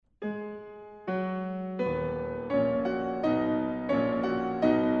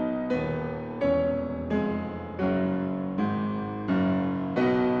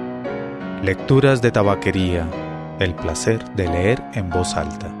Lecturas de tabaquería. El placer de leer en voz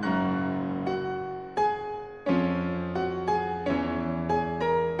alta.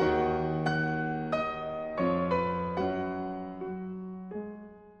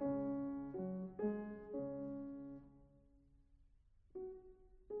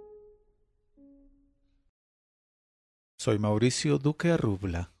 Soy Mauricio Duque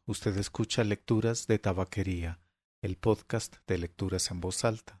Arrubla. Usted escucha Lecturas de Tabaquería, el podcast de lecturas en voz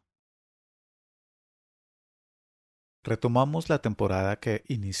alta. Retomamos la temporada que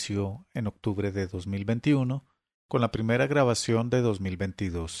inició en octubre de 2021 con la primera grabación de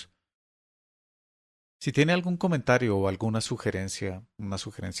 2022. Si tiene algún comentario o alguna sugerencia, una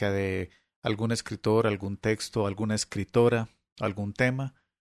sugerencia de algún escritor, algún texto, alguna escritora, algún tema,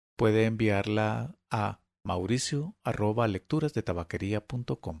 puede enviarla a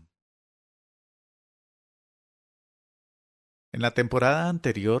mauricio@lecturasdetabaquería.com. En la temporada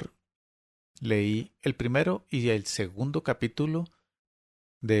anterior leí el primero y el segundo capítulo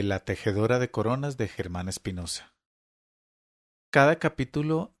de La tejedora de coronas de Germán Espinosa. Cada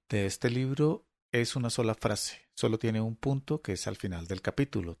capítulo de este libro es una sola frase, solo tiene un punto que es al final del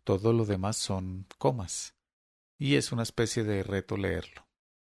capítulo, todo lo demás son comas, y es una especie de reto leerlo.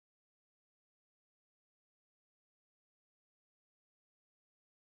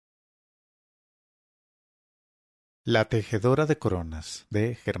 La tejedora de coronas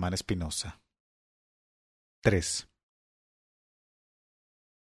de Germán Espinosa. 3.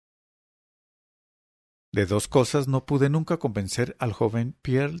 De dos cosas no pude nunca convencer al joven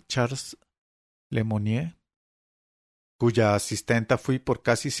Pierre Charles Lemonnier, cuya asistenta fui por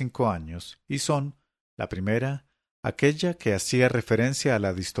casi 5 años, y son, la primera, aquella que hacía referencia a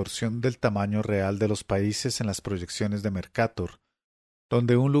la distorsión del tamaño real de los países en las proyecciones de Mercator,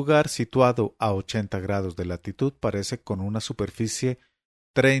 donde un lugar situado a 80 grados de latitud parece con una superficie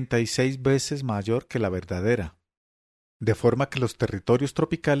 36 veces mayor que la verdadera, de forma que los territorios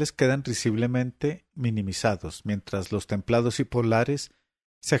tropicales quedan risiblemente minimizados, mientras los templados y polares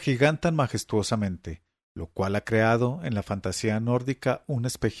se agigantan majestuosamente, lo cual ha creado en la fantasía nórdica un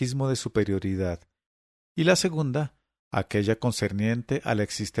espejismo de superioridad. Y la segunda, aquella concerniente a la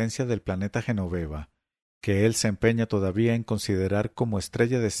existencia del planeta Genoveva, que él se empeña todavía en considerar como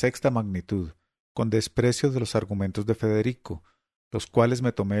estrella de sexta magnitud, con desprecio de los argumentos de Federico, los cuales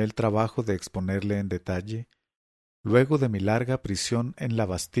me tomé el trabajo de exponerle en detalle, luego de mi larga prisión en la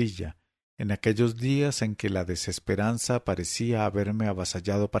Bastilla, en aquellos días en que la desesperanza parecía haberme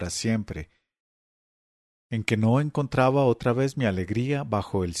avasallado para siempre, en que no encontraba otra vez mi alegría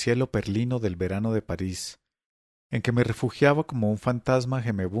bajo el cielo perlino del verano de París, en que me refugiaba como un fantasma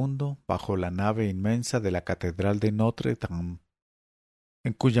gemebundo bajo la nave inmensa de la Catedral de Notre Dame,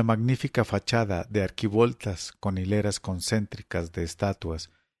 en cuya magnífica fachada de arquivoltas con hileras concéntricas de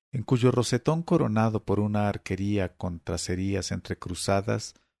estatuas, en cuyo rosetón coronado por una arquería con tracerías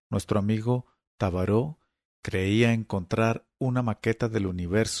entrecruzadas, nuestro amigo Tabarot creía encontrar una maqueta del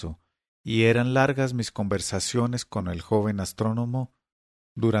universo, y eran largas mis conversaciones con el joven astrónomo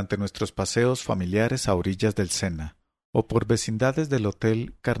durante nuestros paseos familiares a orillas del Sena, o por vecindades del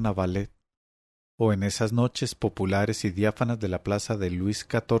Hotel Carnavalet, o en esas noches populares y diáfanas de la plaza de Luis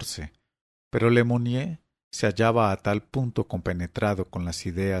XIV, pero Lemonnier se hallaba a tal punto compenetrado con las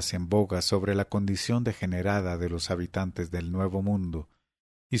ideas en boga sobre la condición degenerada de los habitantes del Nuevo Mundo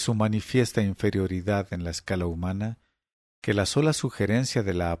y su manifiesta inferioridad en la escala humana, que la sola sugerencia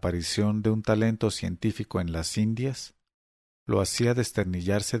de la aparición de un talento científico en las Indias lo hacía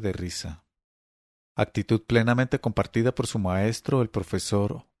desternillarse de risa. Actitud plenamente compartida por su maestro, el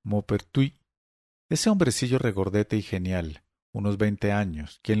profesor Maupertuis. Ese hombrecillo regordete y genial, unos 20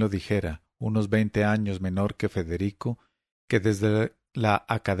 años, ¿quién lo dijera?, unos 20 años menor que Federico, que desde la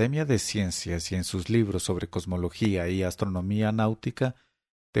Academia de Ciencias y en sus libros sobre cosmología y astronomía náutica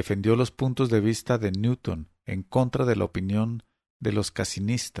defendió los puntos de vista de Newton en contra de la opinión de los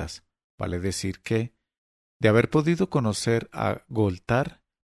casinistas, vale decir que, de haber podido conocer a Goldtar,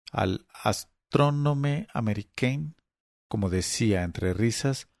 al astrónome américain, como decía entre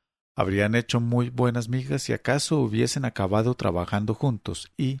risas, habrían hecho muy buenas migas y acaso hubiesen acabado trabajando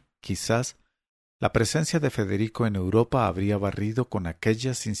juntos y, quizás, la presencia de Federico en Europa habría barrido con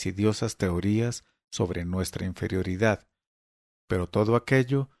aquellas insidiosas teorías sobre nuestra inferioridad. Pero todo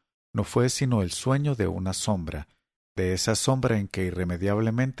aquello no fue sino el sueño de una sombra, de esa sombra en que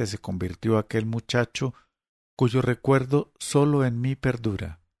irremediablemente se convirtió aquel muchacho cuyo recuerdo sólo en mí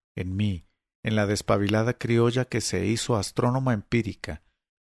perdura, en mí, en la despabilada criolla que se hizo astrónoma empírica,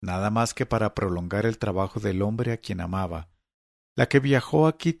 nada más que para prolongar el trabajo del hombre a quien amaba, la que viajó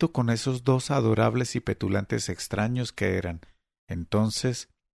a Quito con esos dos adorables y petulantes extraños que eran, entonces,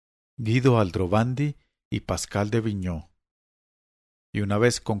 Guido Aldrovandi y Pascal de Vignaux. Y una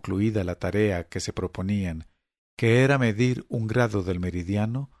vez concluida la tarea que se proponían, que era medir un grado del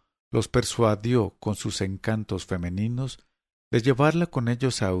meridiano, los persuadió con sus encantos femeninos de llevarla con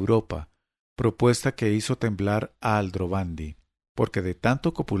ellos a Europa, propuesta que hizo temblar a Aldrovandi, porque de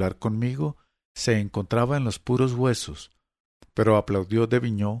tanto copular conmigo se encontraba en los puros huesos, pero aplaudió de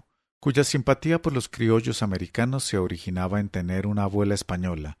Vignaux, cuya simpatía por los criollos americanos se originaba en tener una abuela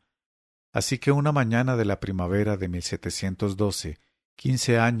española. Así que una mañana de la primavera de 1712,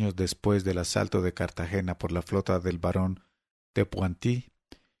 15 años después del asalto de Cartagena por la flota del barón de Pointy,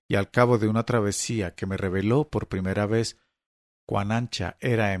 y al cabo de una travesía que me reveló por primera vez cuán ancha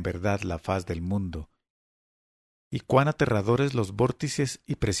era en verdad la faz del mundo, y cuán aterradores los vórtices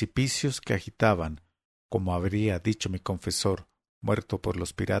y precipicios que agitaban, como habría dicho mi confesor, muerto por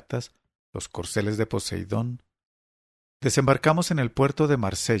los piratas, los corceles de Poseidón, desembarcamos en el puerto de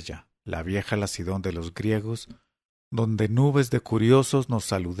Marsella, la vieja Lacidón de los griegos, donde nubes de curiosos nos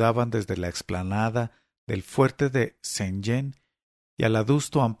saludaban desde la explanada del fuerte de Saint-Jean, y al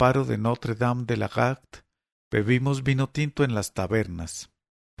adusto amparo de Notre-Dame de la Garde bebimos vino tinto en las tabernas,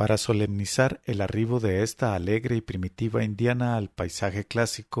 para solemnizar el arribo de esta alegre y primitiva indiana al paisaje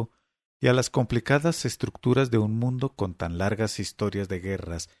clásico y a las complicadas estructuras de un mundo con tan largas historias de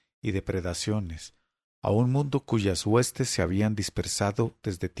guerras y depredaciones, a un mundo cuyas huestes se habían dispersado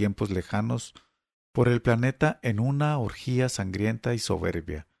desde tiempos lejanos por el planeta en una orgía sangrienta y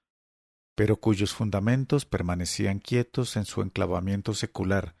soberbia, pero cuyos fundamentos permanecían quietos en su enclavamiento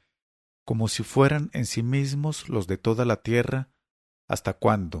secular, como si fueran en sí mismos los de toda la tierra, hasta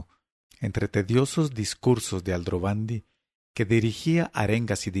cuando, entre tediosos discursos de Aldrovandi, que dirigía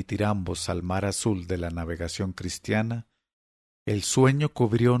arengas y ditirambos al mar azul de la navegación cristiana, el sueño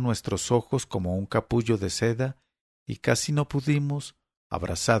cubrió nuestros ojos como un capullo de seda y casi no pudimos,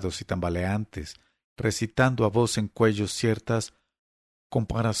 abrazados y tambaleantes, recitando a voz en cuello ciertas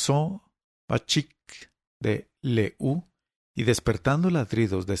comparaisons basiques de Leu y despertando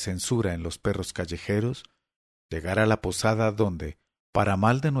ladridos de censura en los perros callejeros, llegar a la posada donde, para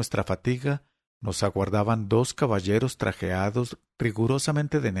mal de nuestra fatiga, nos aguardaban dos caballeros trajeados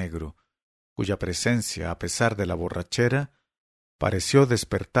rigurosamente de negro, cuya presencia, a pesar de la borrachera, pareció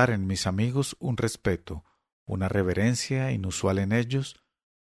despertar en mis amigos un respeto, una reverencia inusual en ellos,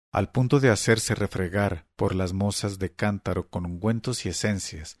 al punto de hacerse refregar por las mozas de cántaro con ungüentos y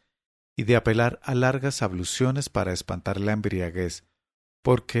esencias, y de apelar a largas abluciones para espantar la embriaguez,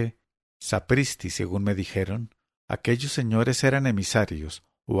 porque, sapristi según me dijeron, aquellos señores eran emisarios,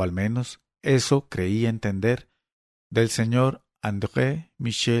 o al menos eso creí entender, del señor André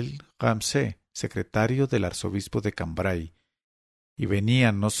Michel Ramsay, secretario del arzobispo de Cambrai, y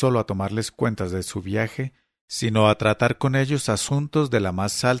venían no sólo a tomarles cuentas de su viaje, sino a tratar con ellos asuntos de la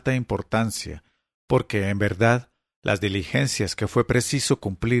más alta importancia, porque, en verdad, las diligencias que fue preciso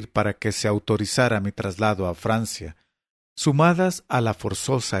cumplir para que se autorizara mi traslado a Francia, sumadas a la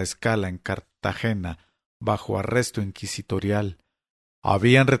forzosa escala en Cartagena bajo arresto inquisitorial,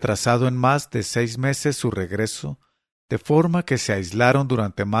 habían retrasado en más de 6 meses su regreso, de forma que se aislaron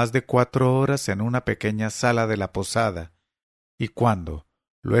durante más de 4 horas en una pequeña sala de la posada, y cuando,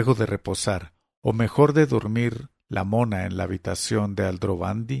 luego de reposar, o mejor de dormir la mona en la habitación de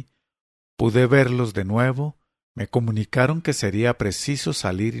Aldrovandi, pude verlos de nuevo, me comunicaron que sería preciso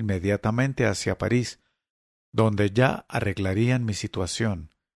salir inmediatamente hacia París, donde ya arreglarían mi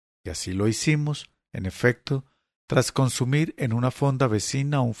situación, y así lo hicimos, en efecto, tras consumir en una fonda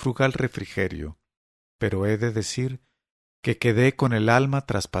vecina un frugal refrigerio, pero he de decir que quedé con el alma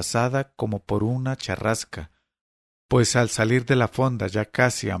traspasada como por una charrasca, pues al salir de la fonda ya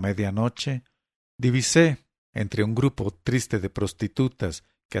casi a medianoche, divisé, entre un grupo triste de prostitutas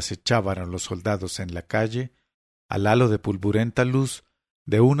que acechaban a los soldados en la calle, al halo de pulburenta luz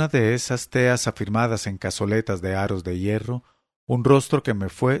de una de esas teas afirmadas en cazoletas de aros de hierro, un rostro que me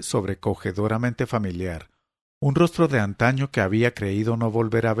fue sobrecogedoramente familiar, un rostro de antaño que había creído no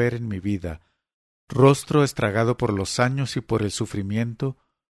volver a ver en mi vida, rostro estragado por los años y por el sufrimiento,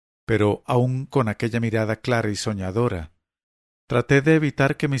 pero aún con aquella mirada clara y soñadora. Traté de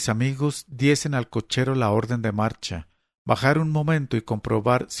evitar que mis amigos diesen al cochero la orden de marcha, bajar un momento y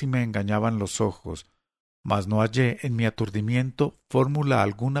comprobar si me engañaban los ojos, mas no hallé en mi aturdimiento fórmula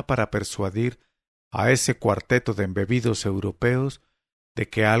alguna para persuadir a ese cuarteto de embebidos europeos de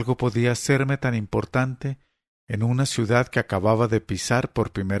que algo podía serme tan importante en una ciudad que acababa de pisar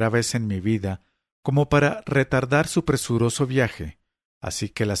por primera vez en mi vida, como para retardar su presuroso viaje. Así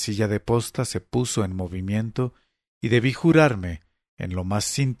que la silla de posta se puso en movimiento y debí jurarme, en lo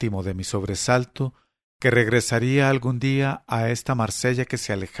más íntimo de mi sobresalto, que regresaría algún día a esta Marsella que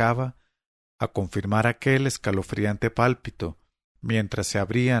se alejaba, a confirmar aquel escalofriante pálpito, mientras se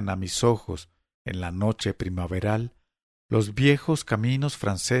abrían a mis ojos, en la noche primaveral, los viejos caminos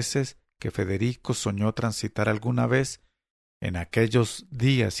franceses que Federico soñó transitar alguna vez en aquellos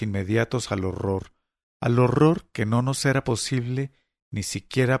días inmediatos al horror que no nos era posible ni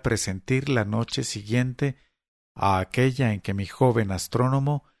siquiera presentir la noche siguiente a aquella en que mi joven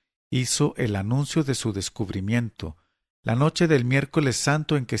astrónomo hizo el anuncio de su descubrimiento, la noche del miércoles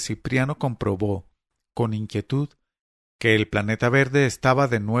santo en que Cipriano comprobó, con inquietud, que el planeta verde estaba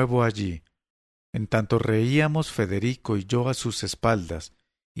de nuevo allí. En tanto reíamos Federico y yo a sus espaldas,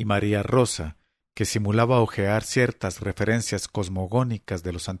 y María Rosa, que simulaba hojear ciertas referencias cosmogónicas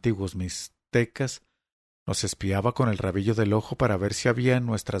de los antiguos mixtecas, nos espiaba con el rabillo del ojo para ver si había en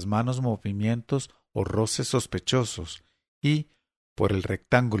nuestras manos movimientos o roces sospechosos, y, por el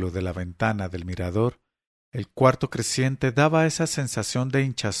rectángulo de la ventana del mirador, el cuarto creciente daba esa sensación de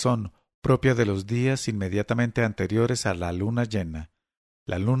hinchazón propia de los días inmediatamente anteriores a la luna llena,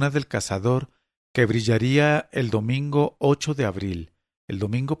 la luna del cazador, que brillaría el domingo 8 de abril, el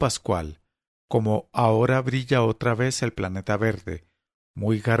domingo pascual, como ahora brilla otra vez el planeta verde,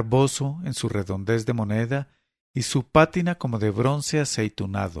 muy garboso en su redondez de moneda y su pátina como de bronce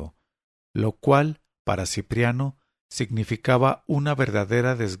aceitunado, lo cual, para Cipriano, significaba una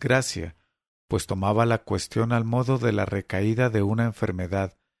verdadera desgracia, pues tomaba la cuestión al modo de la recaída de una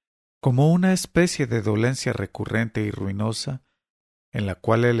enfermedad, como una especie de dolencia recurrente y ruinosa, en la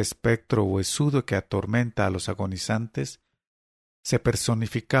cual el espectro huesudo que atormenta a los agonizantes se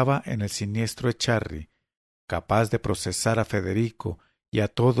personificaba en el siniestro Echarri, capaz de procesar a Federico y a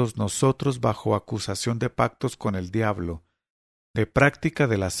todos nosotros bajo acusación de pactos con el diablo, de práctica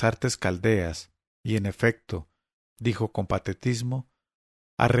de las artes caldeas, y en efecto, dijo con patetismo,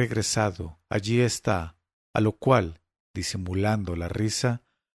 ha regresado, allí está, a lo cual, disimulando la risa,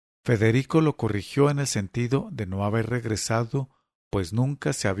 Federico lo corrigió en el sentido de no haber regresado, pues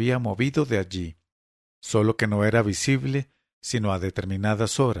nunca se había movido de allí, solo que no era visible sino a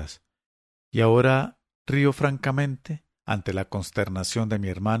determinadas horas. Y ahora río francamente ante la consternación de mi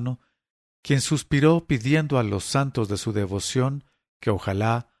hermano, quien suspiró pidiendo a los santos de su devoción que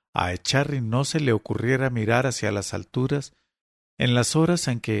ojalá a Echarri no se le ocurriera mirar hacia las alturas en las horas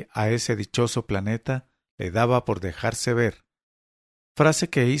en que a ese dichoso planeta le daba por dejarse ver, frase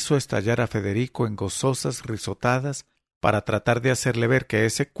que hizo estallar a Federico en gozosas risotadas para tratar de hacerle ver que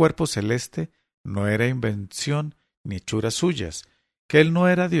ese cuerpo celeste no era invención ni hechuras suyas, que él no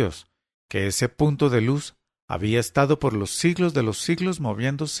era Dios, que ese punto de luz había estado por los siglos de los siglos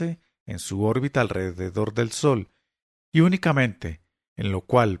moviéndose en su órbita alrededor del Sol, y únicamente, en lo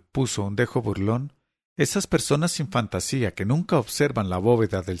cual puso un dejo burlón, esas personas sin fantasía que nunca observan la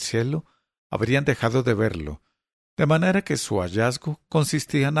bóveda del cielo habrían dejado de verlo, de manera que su hallazgo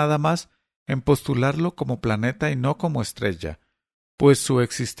consistía nada más en postularlo como planeta y no como estrella, pues su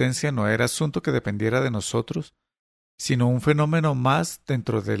existencia no era asunto que dependiera de nosotros, sino un fenómeno más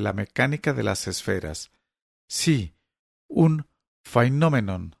dentro de la mecánica de las esferas. Sí, un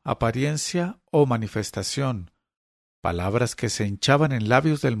phenomenon, apariencia o manifestación, palabras que se hinchaban en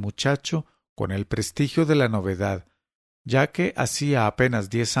labios del muchacho con el prestigio de la novedad, ya que hacía apenas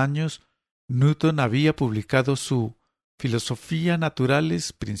 10 años Newton había publicado su Philosophia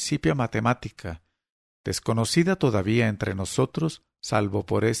Naturalis Principia Mathematica, desconocida todavía entre nosotros, salvo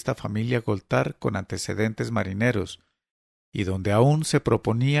por esta familia Goldar con antecedentes marineros, y donde aún se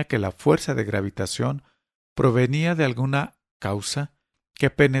proponía que la fuerza de gravitación provenía de alguna causa que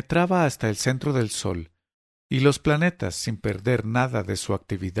penetraba hasta el centro del Sol, y los planetas sin perder nada de su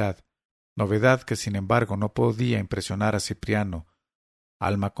actividad, novedad que sin embargo no podía impresionar a Cipriano,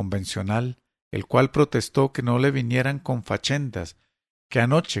 alma convencional, el cual protestó que no le vinieran con fachendas, que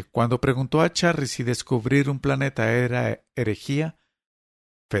anoche, cuando preguntó a Charry si descubrir un planeta era herejía,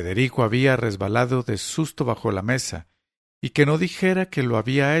 Federico había resbalado de susto bajo la mesa, y que no dijera que lo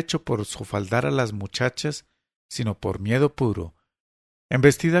había hecho por sofaldar a las muchachas, sino por miedo puro,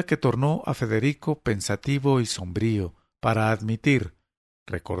 embestida que tornó a Federico pensativo y sombrío para admitir,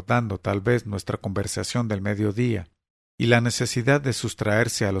 recordando tal vez nuestra conversación del mediodía y la necesidad de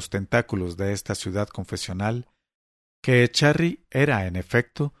sustraerse a los tentáculos de esta ciudad confesional, que Echarri era, en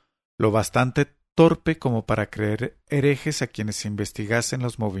efecto, lo bastante torpe como para creer herejes a quienes investigasen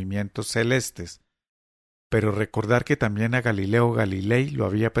los movimientos celestes, pero recordar que también a Galileo Galilei lo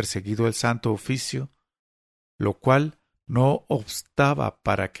había perseguido el Santo Oficio, lo cual no obstaba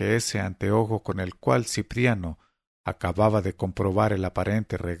para que ese anteojo con el cual Cipriano acababa de comprobar el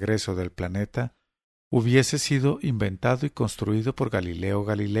aparente regreso del planeta hubiese sido inventado y construido por Galileo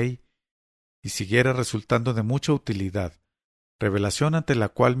Galilei, y siguiera resultando de mucha utilidad, revelación ante la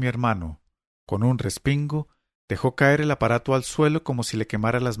cual mi hermano, con un respingo, dejó caer el aparato al suelo como si le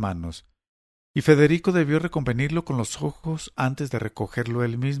quemara las manos, y Federico debió reconvenirlo con los ojos antes de recogerlo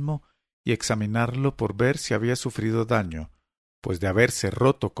él mismo y examinarlo por ver si había sufrido daño, pues de haberse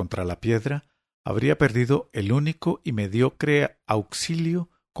roto contra la piedra, habría perdido el único y mediocre auxilio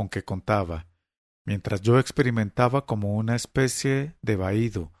con que contaba, mientras yo experimentaba como una especie de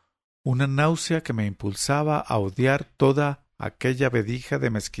vaído, una náusea que me impulsaba a odiar toda aquella vedija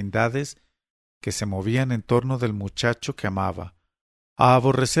de mezquindades que se movían en torno del muchacho que amaba, a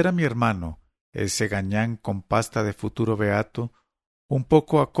aborrecer a mi hermano, ese gañán con pasta de futuro beato, un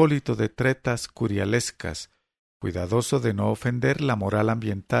poco acólito de tretas curialescas, cuidadoso de no ofender la moral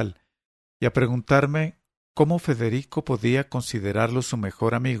ambiental, y a preguntarme cómo Federico podía considerarlo su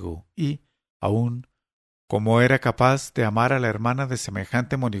mejor amigo y, aún, cómo era capaz de amar a la hermana de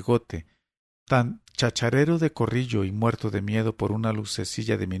semejante monigote, tan chacharero de corrillo y muerto de miedo por una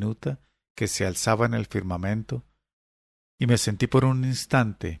lucecilla diminuta que se alzaba en el firmamento, y me sentí por un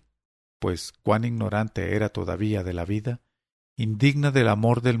instante, pues cuán ignorante era todavía de la vida, indigna del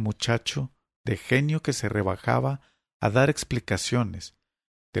amor del muchacho, de genio que se rebajaba a dar explicaciones,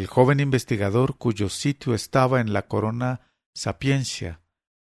 del joven investigador cuyo sitio estaba en la corona sapiencia,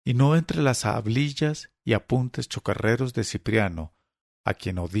 y no entre las hablillas y apuntes chocarreros de Cipriano, a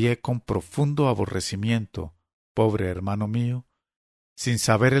quien odié con profundo aborrecimiento, pobre hermano mío, sin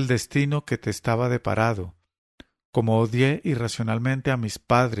saber el destino que te estaba deparado, como odié irracionalmente a mis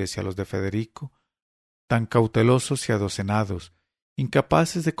padres y a los de Federico, tan cautelosos y adocenados,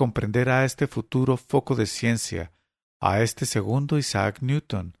 incapaces de comprender a este futuro foco de ciencia, a este segundo Isaac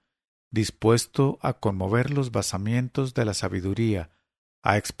Newton, dispuesto a conmover los basamientos de la sabiduría,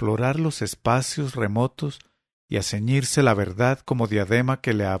 a explorar los espacios remotos y a ceñirse la verdad como diadema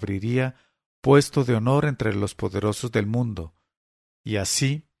que le abriría puesto de honor entre los poderosos del mundo. Y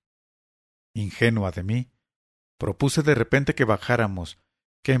así, ingenua de mí, propuse de repente que bajáramos,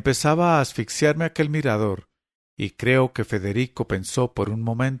 que empezaba a asfixiarme aquel mirador, y creo que Federico pensó por un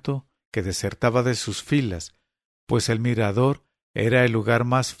momento que desertaba de sus filas, pues el mirador era el lugar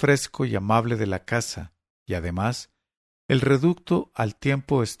más fresco y amable de la casa, y además el reducto al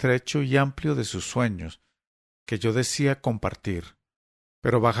tiempo estrecho y amplio de sus sueños, que yo decía compartir.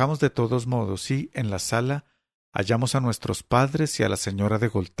 Pero bajamos de todos modos y, en la sala, hallamos a nuestros padres y a la señora de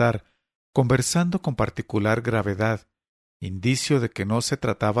Goltar, conversando con particular gravedad, indicio de que no se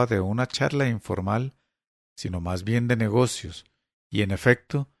trataba de una charla informal, sino más bien de negocios, y en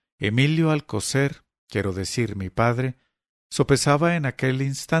efecto, Emilio Alcocer, quiero decir mi padre, sopesaba en aquel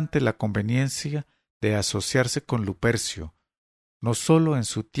instante la conveniencia de asociarse con Lupercio, no sólo en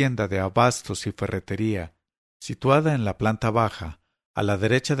su tienda de abastos y ferretería, situada en la planta baja, a la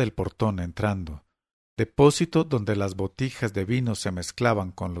derecha del portón entrando, depósito donde las botijas de vino se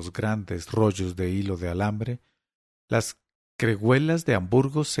mezclaban con los grandes rollos de hilo de alambre, las crehuelas de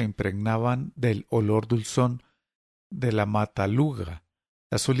Hamburgo se impregnaban del olor dulzón de la mataluga,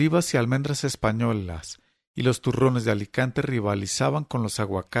 las olivas y almendras españolas y los turrones de Alicante rivalizaban con los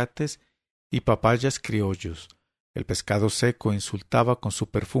aguacates y papayas criollos. El pescado seco insultaba con su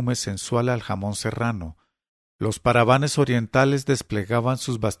perfume sensual al jamón serrano. Los paravanes orientales desplegaban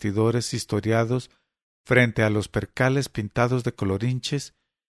sus bastidores historiados frente a los percales pintados de colorinches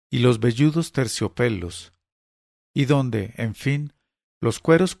y los velludos terciopelos, y donde, en fin, los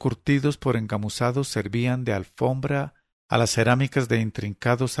cueros curtidos por engamusados servían de alfombra a las cerámicas de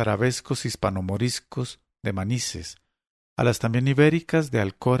intrincados arabescos hispanomoriscos de Manises, a las también ibéricas de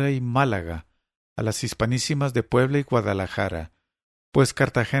Alcora y Málaga, a las hispanísimas de Puebla y Guadalajara, pues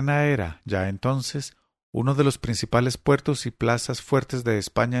Cartagena era, ya entonces, uno de los principales puertos y plazas fuertes de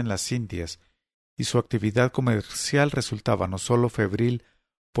España en las Indias, y su actividad comercial resultaba no sólo febril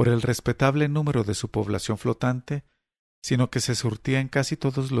por el respetable número de su población flotante, sino que se surtía en casi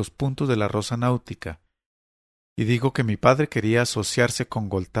todos los puntos de la rosa náutica. Y digo que mi padre quería asociarse con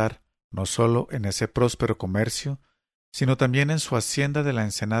Goltar, no sólo en ese próspero comercio, sino también en su hacienda de la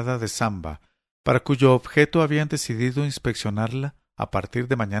Ensenada de Zamba, para cuyo objeto habían decidido inspeccionarla a partir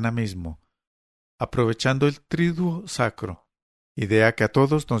de mañana mismo, aprovechando el triduo sacro, idea que a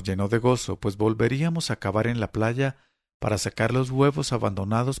todos nos llenó de gozo, pues volveríamos a cavar en la playa para sacar los huevos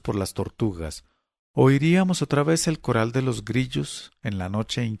abandonados por las tortugas, oiríamos otra vez el coral de los grillos en la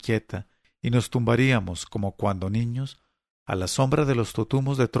noche inquieta, y nos tumbaríamos, como cuando niños, a la sombra de los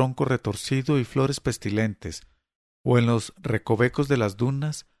totumos de tronco retorcido y flores pestilentes, o en los recovecos de las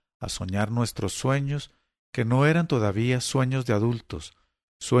dunas, a soñar nuestros sueños, que no eran todavía sueños de adultos,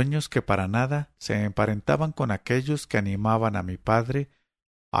 sueños que para nada se emparentaban con aquellos que animaban a mi padre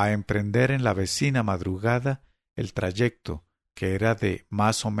a emprender en la vecina madrugada el trayecto, que era de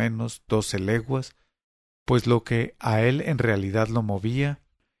más o menos 12 leguas, pues lo que a él en realidad lo movía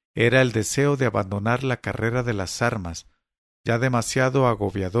era el deseo de abandonar la carrera de las armas, ya demasiado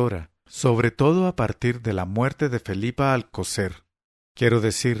agobiadora, sobre todo a partir de la muerte de Felipa Alcocer, quiero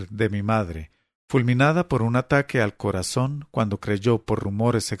decir, de mi madre, fulminada por un ataque al corazón cuando creyó por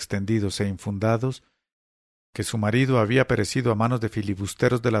rumores extendidos e infundados que su marido había perecido a manos de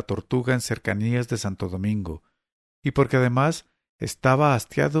filibusteros de la Tortuga en cercanías de Santo Domingo, y porque además estaba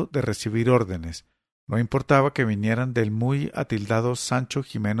hastiado de recibir órdenes, no importaba que vinieran del muy atildado Sancho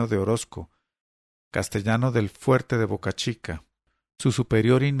Jimeno de Orozco, castellano del fuerte de Boca Chica, su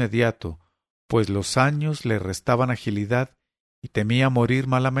superior inmediato, pues los años le restaban agilidad y temía morir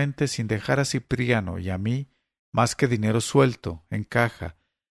malamente sin dejar a Cipriano y a mí más que dinero suelto, en caja,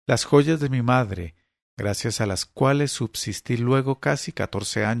 las joyas de mi madre, gracias a las cuales subsistí luego casi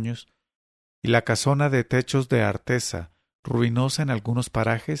 14 años, y la casona de techos de artesa, ruinosa en algunos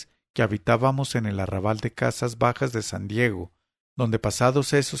parajes que habitábamos en el arrabal de casas bajas de San Diego, donde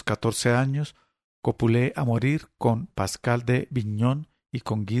pasados esos 14 años copulé a morir con Pascal de Viñón y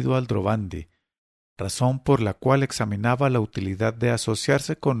con Guido Aldrovandi, razón por la cual examinaba la utilidad de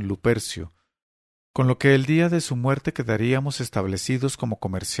asociarse con Lupercio, con lo que el día de su muerte quedaríamos establecidos como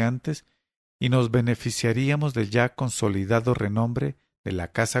comerciantes y nos beneficiaríamos del ya consolidado renombre de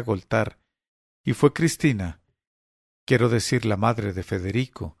la casa Goltar, y fue Cristina, quiero decir la madre de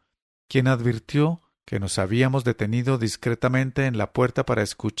Federico, quien advirtió que nos habíamos detenido discretamente en la puerta para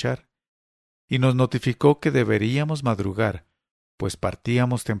escuchar, y nos notificó que deberíamos madrugar, pues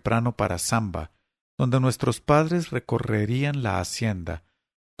partíamos temprano para Zamba, donde nuestros padres recorrerían la hacienda,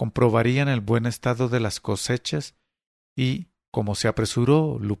 comprobarían el buen estado de las cosechas y, como se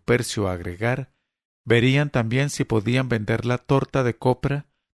apresuró Lupercio a agregar, verían también si podían vender la torta de copra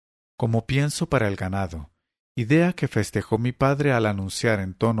como pienso para el ganado, idea que festejó mi padre al anunciar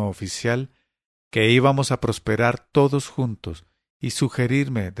en tono oficial que íbamos a prosperar todos juntos y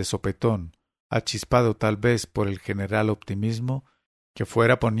sugerirme de sopetón, achispado tal vez por el general optimismo, que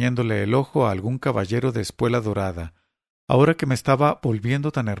fuera poniéndole el ojo a algún caballero de espuela dorada, ahora que me estaba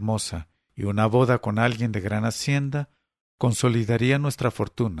volviendo tan hermosa, y una boda con alguien de gran hacienda consolidaría nuestra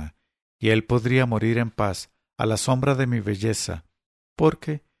fortuna, y él podría morir en paz a la sombra de mi belleza,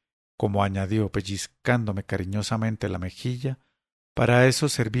 porque, como añadió pellizcándome cariñosamente la mejilla, para eso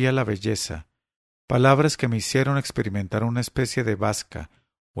servía la belleza, palabras que me hicieron experimentar una especie de basca,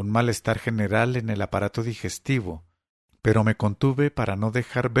 un malestar general en el aparato digestivo, pero me contuve para no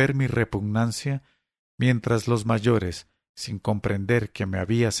dejar ver mi repugnancia, mientras los mayores, sin comprender que me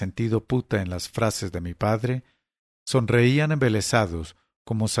había sentido puta en las frases de mi padre, sonreían embelesados,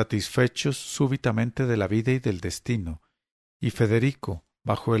 como satisfechos súbitamente de la vida y del destino, y Federico,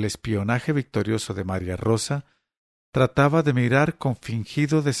 bajo el espionaje victorioso de María Rosa, trataba de mirar con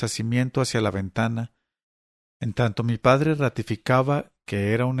fingido deshacimiento hacia la ventana, en tanto mi padre ratificaba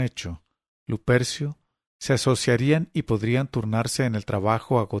que era un hecho. Lupercio se asociarían y podrían turnarse en el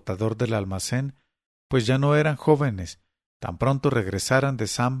trabajo agotador del almacén, pues ya no eran jóvenes. Tan pronto regresaran de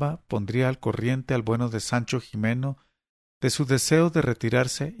Zamba, pondría al corriente al bueno de Sancho Jimeno de su deseo de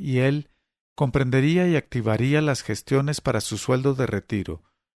retirarse y él comprendería y activaría las gestiones para su sueldo de retiro.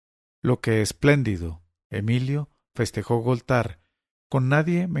 Lo que espléndido, Emilio, festejó Goltar. Con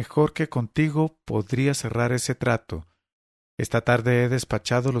nadie mejor que contigo podría cerrar ese trato. Esta tarde he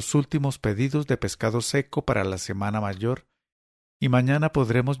despachado los últimos pedidos de pescado seco para la Semana Mayor, y mañana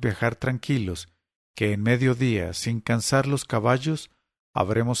podremos viajar tranquilos, que en mediodía, sin cansar los caballos,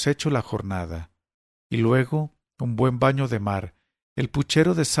 habremos hecho la jornada. Y luego un buen baño de mar, el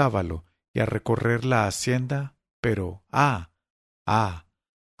puchero de sábalo, y a recorrer la hacienda, pero a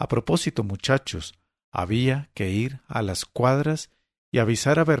propósito, muchachos, había que ir a las cuadras y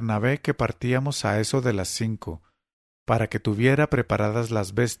avisar a Bernabé que partíamos a eso de las 5, para que tuviera preparadas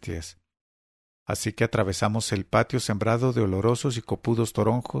las bestias. Así que atravesamos el patio sembrado de olorosos y copudos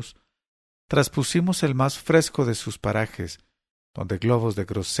toronjos, traspusimos el más fresco de sus parajes, donde globos de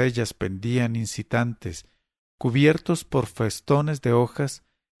grosellas pendían incitantes, cubiertos por festones de hojas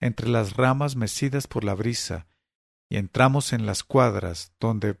entre las ramas mecidas por la brisa, y entramos en las cuadras,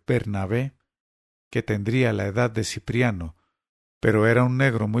 donde Bernabé, que tendría la edad de Cipriano, pero era un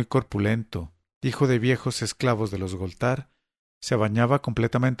negro muy corpulento, hijo de viejos esclavos de los Goltar, se bañaba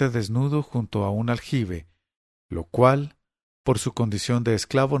completamente desnudo junto a un aljibe, lo cual, por su condición de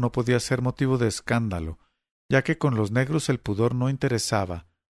esclavo, no podía ser motivo de escándalo, ya que con los negros el pudor no interesaba,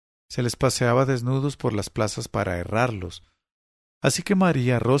 se les paseaba desnudos por las plazas para herrarlos. Así que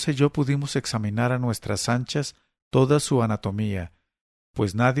María Rosa y yo pudimos examinar a nuestras anchas toda su anatomía,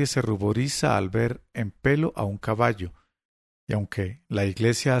 pues nadie se ruboriza al ver en pelo a un caballo, y aunque la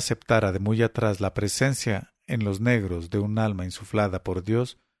Iglesia aceptara de muy atrás la presencia en los negros de un alma insuflada por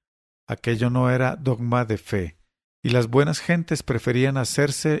Dios, aquello no era dogma de fe, y las buenas gentes preferían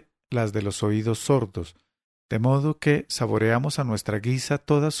hacerse las de los oídos sordos, de modo que saboreamos a nuestra guisa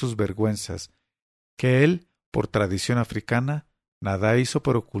todas sus vergüenzas, que él, por tradición africana, nada hizo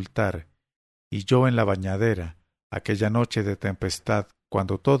por ocultar, y yo en la bañadera, aquella noche de tempestad,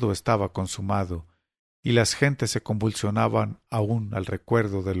 cuando todo estaba consumado, y las gentes se convulsionaban aún al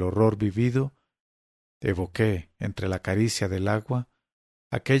recuerdo del horror vivido, evoqué, entre la caricia del agua,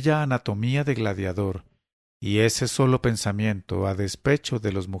 aquella anatomía de gladiador, y ese solo pensamiento, a despecho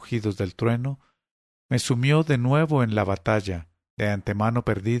de los mugidos del trueno, me sumió de nuevo en la batalla, de antemano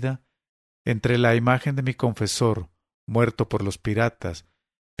perdida, entre la imagen de mi confesor, muerto por los piratas,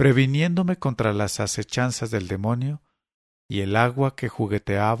 previniéndome contra las acechanzas del demonio, y el agua que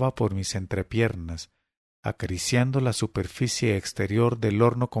jugueteaba por mis entrepiernas, acariciando la superficie exterior del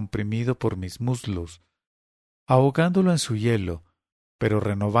horno comprimido por mis muslos, ahogándolo en su hielo, pero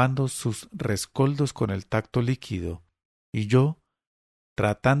renovando sus rescoldos con el tacto líquido, y yo,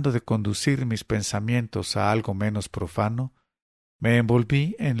 tratando de conducir mis pensamientos a algo menos profano, me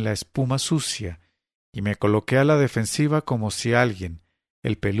envolví en la espuma sucia y me coloqué a la defensiva como si alguien,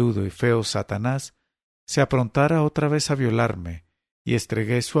 el peludo y feo Satanás, se aprontara otra vez a violarme, y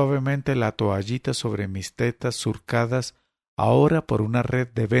estregué suavemente la toallita sobre mis tetas surcadas ahora por una red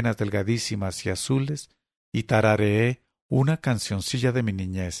de venas delgadísimas y azules, y tarareé una cancioncilla de mi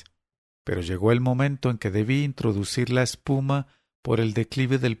niñez. Pero llegó el momento en que debí introducir la espuma por el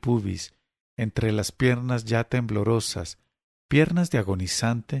declive del pubis, entre las piernas ya temblorosas, piernas de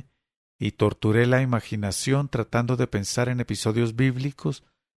agonizante, y torturé la imaginación tratando de pensar en episodios bíblicos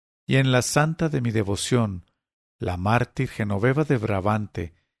y en la santa de mi devoción, la mártir Genoveva de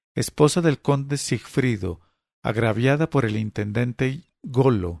Brabante, esposa del conde Sigfrido, agraviada por el intendente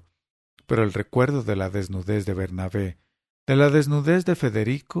Golo, pero el recuerdo de la desnudez de Bernabé, de la desnudez de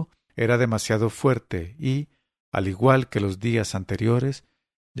Federico, era demasiado fuerte y, al igual que los días anteriores,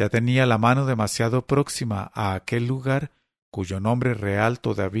 ya tenía la mano demasiado próxima a aquel lugar cuyo nombre real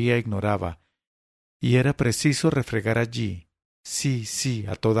todavía ignoraba, y era preciso refregar allí, sí,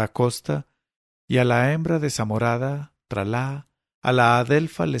 a toda costa, y a la hembra desamorada, tralá, a la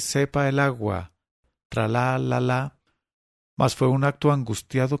adelfa le sepa el agua, tralá, la, mas fue un acto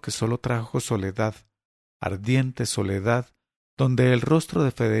angustiado que sólo trajo soledad, ardiente soledad, donde el rostro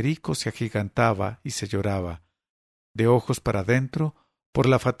de Federico se agigantaba y se lloraba, de ojos para dentro, por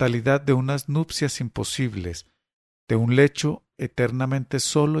la fatalidad de unas nupcias imposibles, de un lecho eternamente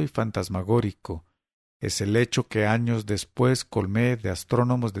solo y fantasmagórico, ese lecho que años después colmé de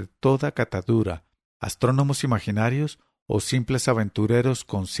astrónomos de toda catadura, astrónomos imaginarios o simples aventureros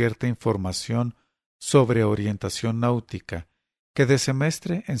con cierta información sobre orientación náutica, que de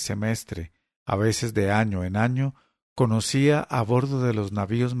semestre en semestre, a veces de año en año, conocía a bordo de los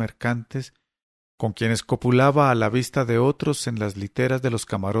navíos mercantes, con quienes copulaba a la vista de otros en las literas de los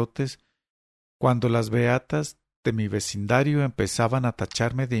camarotes, cuando las beatas de mi vecindario empezaban a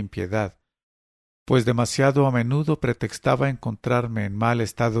tacharme de impiedad, pues demasiado a menudo pretextaba encontrarme en mal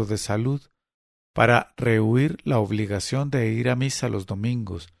estado de salud para rehuir la obligación de ir a misa los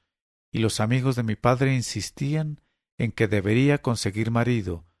domingos, y los amigos de mi padre insistían en que debería conseguir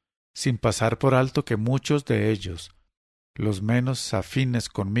marido, sin pasar por alto que muchos de ellos, los menos afines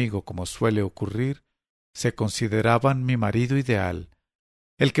conmigo como suele ocurrir, se consideraban mi marido ideal,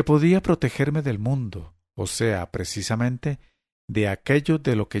 el que podía protegerme del mundo, o sea, precisamente, de aquello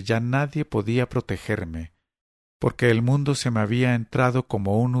de lo que ya nadie podía protegerme, porque el mundo se me había entrado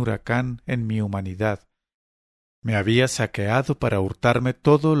como un huracán en mi humanidad, me había saqueado para hurtarme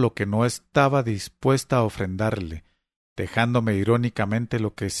todo lo que no estaba dispuesta a ofrendarle, dejándome irónicamente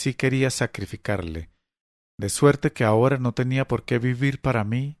lo que sí quería sacrificarle, de suerte que ahora no tenía por qué vivir para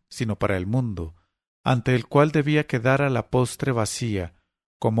mí, sino para el mundo, ante el cual debía quedar a la postre vacía,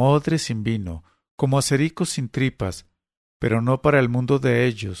 como odre sin vino, como acerico sin tripas, pero no para el mundo de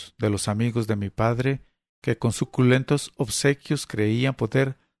ellos, de los amigos de mi padre, que con suculentos obsequios creían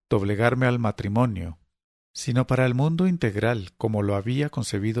poder doblegarme al matrimonio, sino para el mundo integral, como lo había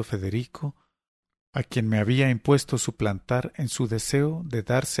concebido Federico, a quien me había impuesto suplantar en su deseo de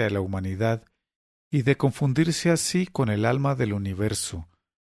darse a la humanidad y de confundirse así con el alma del universo,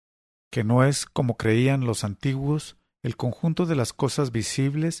 que no es, como creían los antiguos, el conjunto de las cosas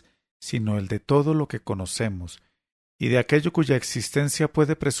visibles, sino el de todo lo que conocemos, y de aquello cuya existencia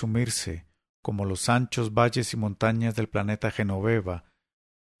puede presumirse, como los anchos valles y montañas del planeta Genoveva,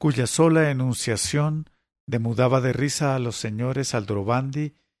 cuya sola enunciación demudaba de risa a los señores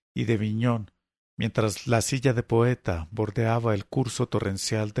Aldrovandi y de Viñón, mientras la silla de poeta bordeaba el curso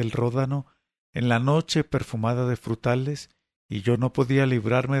torrencial del Ródano en la noche perfumada de frutales, y yo no podía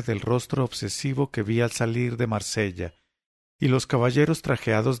librarme del rostro obsesivo que vi al salir de Marsella, y los caballeros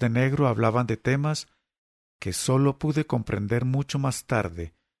trajeados de negro hablaban de temas que sólo pude comprender mucho más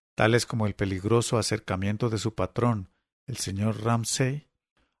tarde, tales como el peligroso acercamiento de su patrón, el señor Ramsay,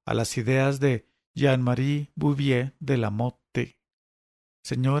 a las ideas de Jean-Marie Bouvier de la Motte,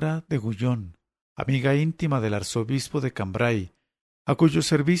 señora de Guyon, amiga íntima del arzobispo de Cambrai, a cuyos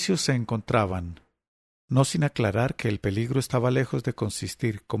servicios se encontraban, no sin aclarar que el peligro estaba lejos de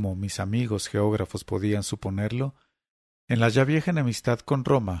consistir, como mis amigos geógrafos podían suponerlo, en la ya vieja enemistad con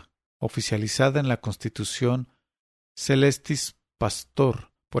Roma, oficializada en la Constitución Celestis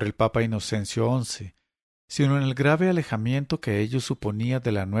Pastor por el Papa Inocencio XI, sino en el grave alejamiento que ello suponía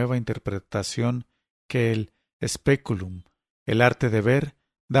de la nueva interpretación que el speculum, el arte de ver,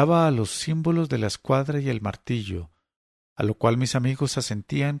 daba a los símbolos de la escuadra y el martillo, a lo cual mis amigos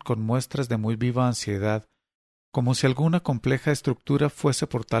asentían con muestras de muy viva ansiedad, como si alguna compleja estructura fuese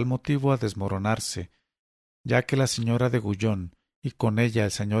por tal motivo a desmoronarse, ya que la señora de Guyon y con ella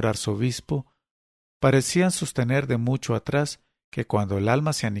el señor arzobispo parecían sostener de mucho atrás que cuando el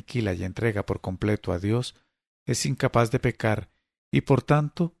alma se aniquila y entrega por completo a Dios, es incapaz de pecar y por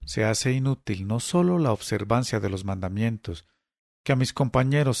tanto se hace inútil no sólo la observancia de los mandamientos, que a mis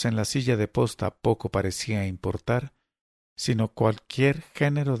compañeros en la silla de posta poco parecía importar, sino cualquier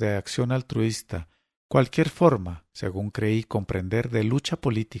género de acción altruista, cualquier forma, según creí comprender, de lucha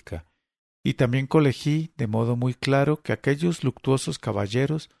política, y también colegí de modo muy claro que aquellos luctuosos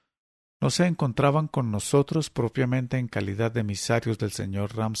caballeros no se encontraban con nosotros propiamente en calidad de emisarios del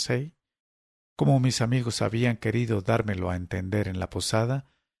señor Ramsay, como mis amigos habían querido dármelo a entender en la posada,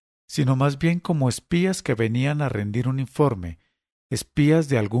 sino más bien como espías que venían a rendir un informe, espías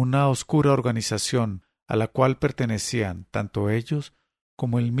de alguna oscura organización a la cual pertenecían tanto ellos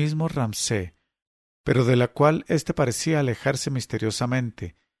como el mismo Ramsay, pero de la cual éste parecía alejarse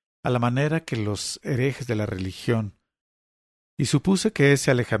misteriosamente, a la manera que los herejes de la religión, y supuse que ese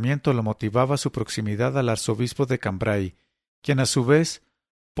alejamiento lo motivaba su proximidad al arzobispo de Cambrai, quien a su vez,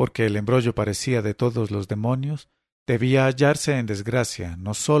 porque el embrollo parecía de todos los demonios, debía hallarse en desgracia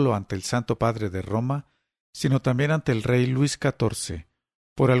no sólo ante el Santo Padre de Roma, sino también ante el rey Luis XIV,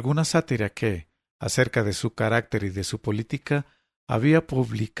 por alguna sátira que, acerca de su carácter y de su política, había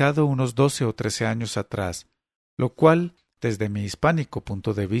publicado unos 12 o 13 años atrás, lo cual, desde mi hispánico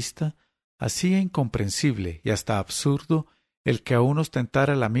punto de vista, hacía incomprensible y hasta absurdo el que aún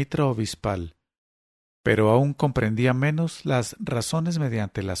ostentara la mitra obispal, pero aún comprendía menos las razones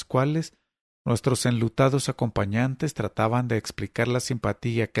mediante las cuales nuestros enlutados acompañantes trataban de explicar la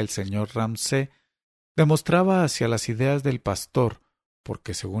simpatía que el señor Ramsay demostraba hacia las ideas del pastor,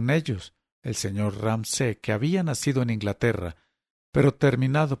 porque según ellos, el señor Ramsay, que había nacido en Inglaterra, pero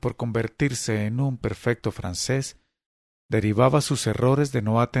terminado por convertirse en un perfecto francés, derivaba sus errores de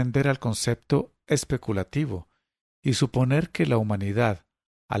no atender al concepto especulativo y suponer que la humanidad,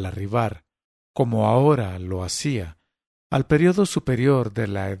 al arribar, como ahora lo hacía, al período superior de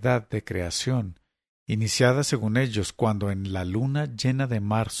la edad de creación, iniciada según ellos cuando en la luna llena de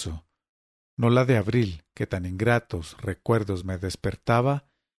marzo, no la de abril, que tan ingratos recuerdos me despertaba,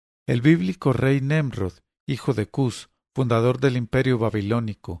 el bíblico rey Nemrod, hijo de Cus, fundador del imperio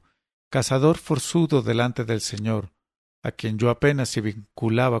babilónico, cazador forzudo delante del Señor, a quien yo apenas se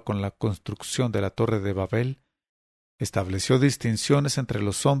vinculaba con la construcción de la Torre de Babel, estableció distinciones entre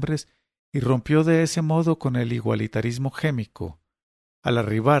los hombres y rompió de ese modo con el igualitarismo gémico. Al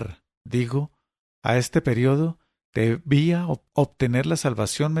arribar, digo, a este período, debía obtener la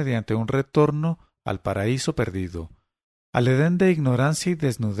salvación mediante un retorno al paraíso perdido, al Edén de ignorancia y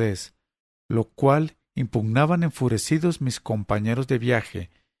desnudez, lo cual impugnaban enfurecidos mis compañeros de viaje,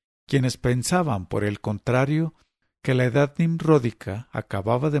 quienes pensaban, por el contrario, que la edad nimródica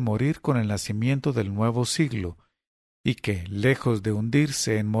acababa de morir con el nacimiento del nuevo siglo, y que, lejos de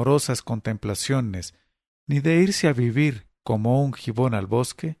hundirse en morosas contemplaciones, ni de irse a vivir como un gibón al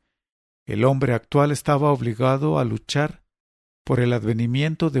bosque, el hombre actual estaba obligado a luchar por el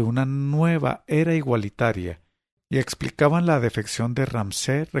advenimiento de una nueva era igualitaria, y explicaban la defección de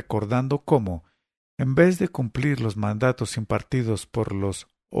Ramsay recordando cómo, en vez de cumplir los mandatos impartidos por los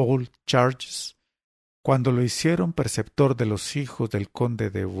Old Charges, cuando lo hicieron preceptor de los hijos del conde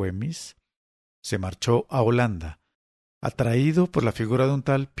de Wemyss, se marchó a Holanda, atraído por la figura de un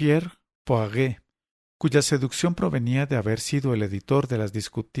tal Pierre Poiret, cuya seducción provenía de haber sido el editor de las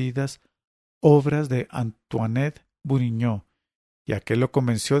discutidas obras de Antoinette Bourignon, y aquél lo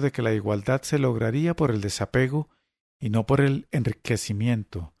convenció de que la igualdad se lograría por el desapego y no por el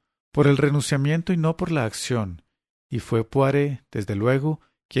enriquecimiento, por el renunciamiento y no por la acción, y fue Poiret, desde luego,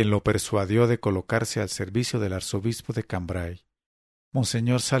 quien lo persuadió de colocarse al servicio del arzobispo de Cambrai,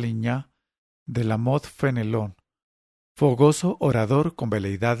 Monseñor Salignat de la Motte-Fenelon, fogoso orador con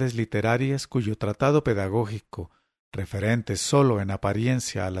veleidades literarias cuyo tratado pedagógico, referente sólo en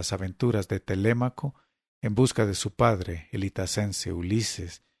apariencia a las aventuras de Telémaco en busca de su padre, el itacense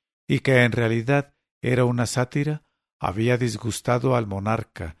Ulises, y que en realidad era una sátira, había disgustado al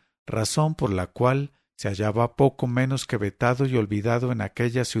monarca, razón por la cual se hallaba poco menos que vetado y olvidado en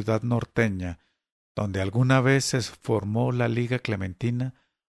aquella ciudad norteña, donde alguna vez se formó la Liga Clementina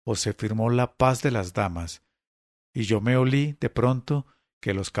o se firmó la paz de las damas, y yo me olí de pronto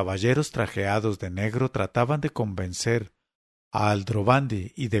que los caballeros trajeados de negro trataban de convencer a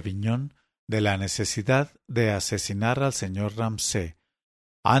Aldrovandi y de Viñón de la necesidad de asesinar al señor Ramsay,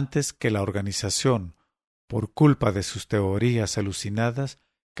 antes que la organización, por culpa de sus teorías alucinadas,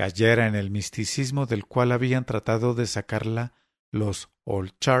 cayera en el misticismo del cual habían tratado de sacarla los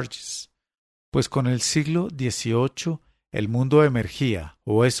Old Charges, pues con el siglo XVIII el mundo emergía,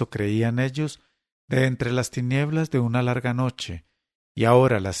 o eso creían ellos, de entre las tinieblas de una larga noche, y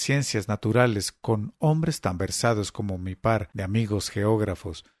ahora las ciencias naturales, con hombres tan versados como mi par de amigos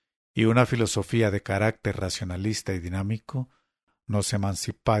geógrafos, y una filosofía de carácter racionalista y dinámico, nos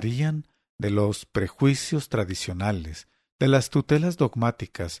emanciparían de los prejuicios tradicionales, de las tutelas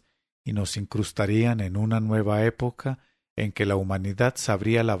dogmáticas, y nos incrustarían en una nueva época en que la humanidad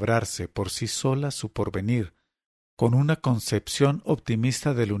sabría labrarse por sí sola su porvenir, con una concepción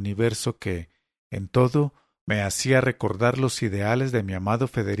optimista del universo que, en todo, me hacía recordar los ideales de mi amado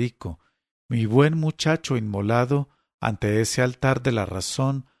Federico, mi buen muchacho inmolado ante ese altar de la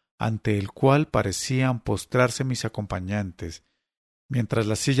razón ante el cual parecían postrarse mis acompañantes, mientras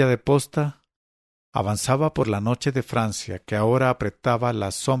la silla de posta avanzaba por la noche de Francia, que ahora apretaba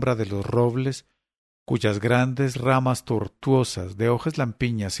la sombra de los robles, cuyas grandes ramas tortuosas, de hojas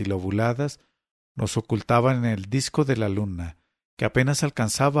lampiñas y lobuladas, nos ocultaban en el disco de la luna, que apenas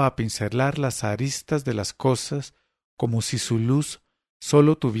alcanzaba a pincelar las aristas de las cosas, como si su luz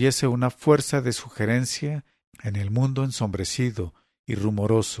sólo tuviese una fuerza de sugerencia en el mundo ensombrecido y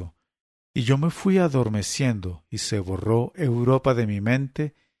rumoroso, y yo me fui adormeciendo, y se borró Europa de mi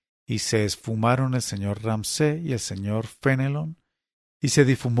mente, y se esfumaron el señor Ramsay y el señor Fenelon, y se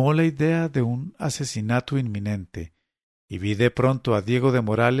difumó la idea de un asesinato inminente, y vi de pronto a Diego de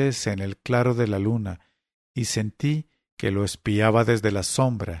Morales en el claro de la luna, y sentí que lo espiaba desde la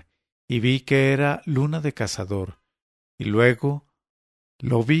sombra, y vi que era luna de cazador, y luego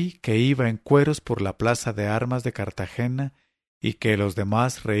lo vi que iba en cueros por la plaza de armas de Cartagena, y que los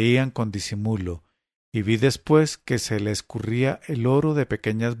demás reían con disimulo, y vi después que se le escurría el oro de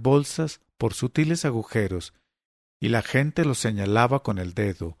pequeñas bolsas por sutiles agujeros, y la gente lo señalaba con el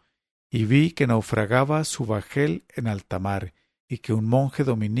dedo, y vi que naufragaba su bajel en alta mar, y que un monje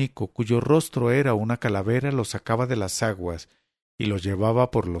dominico, cuyo rostro era una calavera, lo sacaba de las aguas, y lo llevaba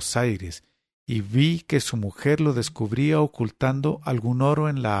por los aires, y vi que su mujer lo descubría ocultando algún oro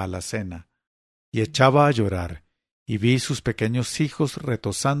en la alacena, y echaba a llorar, y vi sus pequeños hijos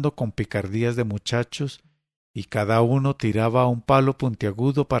retozando con picardías de muchachos, y cada uno tiraba un palo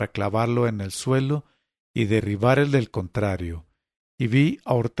puntiagudo para clavarlo en el suelo y derribar el del contrario, y vi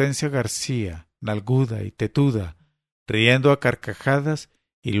a Hortensia García, nalguda y tetuda, riendo a carcajadas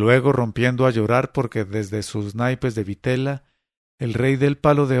y luego rompiendo a llorar porque desde sus naipes de vitela el rey del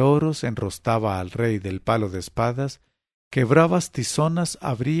palo de oros enrostaba al rey del palo de espadas, que bravas tizonas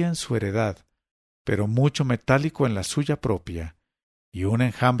habría en su heredad, pero mucho metálico en la suya propia, y un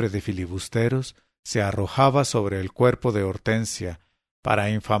enjambre de filibusteros se arrojaba sobre el cuerpo de Hortensia para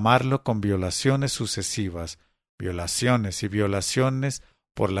infamarlo con violaciones sucesivas, violaciones y violaciones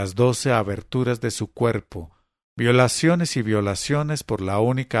por las 12 aberturas de su cuerpo, violaciones y violaciones por la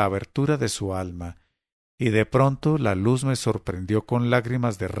única abertura de su alma, y de pronto la luz me sorprendió con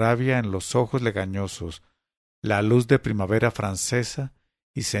lágrimas de rabia en los ojos legañosos, la luz de primavera francesa,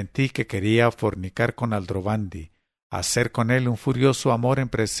 y sentí que quería fornicar con Aldrovandi, hacer con él un furioso amor en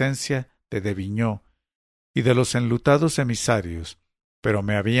presencia de Vignaux y de los enlutados emisarios, pero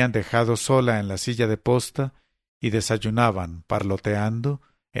me habían dejado sola en la silla de posta y desayunaban, parloteando,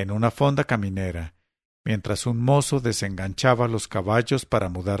 en una fonda caminera, mientras un mozo desenganchaba los caballos para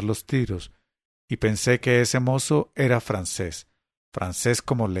mudar los tiros, y pensé que ese mozo era francés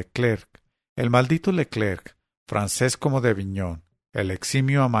como Leclerc, el maldito Leclerc, francés como de Viñón, el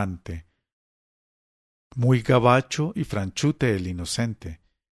eximio amante, muy gabacho y franchute el inocente,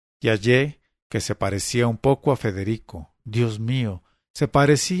 y hallé que se parecía un poco a Federico, Dios mío, se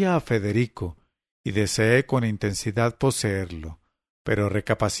parecía a Federico, y deseé con intensidad poseerlo, pero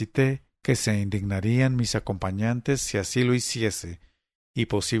recapacité que se indignarían mis acompañantes si así lo hiciese, y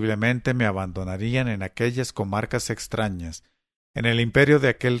posiblemente me abandonarían en aquellas comarcas extrañas, en el imperio de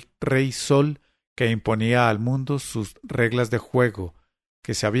aquel rey Sol que imponía al mundo sus reglas de juego,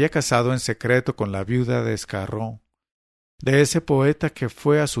 que se había casado en secreto con la viuda de Scarron, de ese poeta que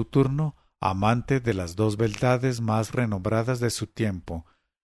fue a su turno amante de las dos beldades más renombradas de su tiempo,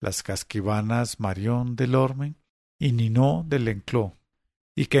 las casquivanas Marion de Lorme y Ninon de L'Enclos,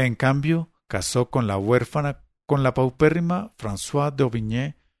 y que en cambio casó con la huérfana, con la paupérrima Françoise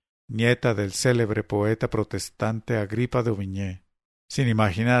d'Aubigné, nieta del célebre poeta protestante Agripa d'Aubigné, sin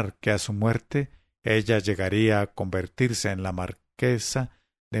imaginar que a su muerte ella llegaría a convertirse en la marquesa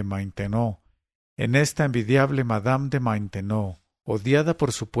de Maintenon, en esta envidiable Madame de Maintenon, odiada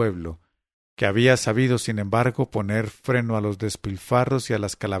por su pueblo, que había sabido sin embargo poner freno a los despilfarros y a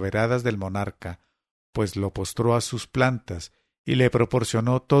las calaveradas del monarca, pues lo postró a sus plantas y le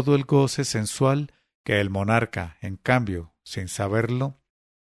proporcionó todo el goce sensual que el monarca, en cambio, sin saberlo,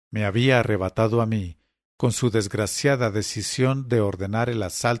 me había arrebatado a mí, con su desgraciada decisión de ordenar el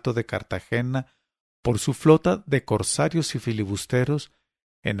asalto de Cartagena por su flota de corsarios y filibusteros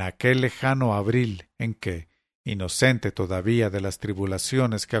en aquel lejano abril en que, inocente todavía de las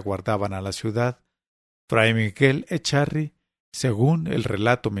tribulaciones que aguardaban a la ciudad, fray Miguel Echarri, según el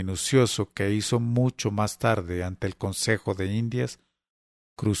relato minucioso que hizo mucho más tarde ante el Consejo de Indias,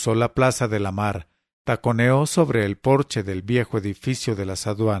 cruzó la plaza de la Mar, taconeó sobre el porche del viejo edificio de las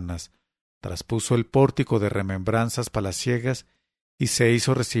aduanas, traspuso el pórtico de remembranzas palaciegas y se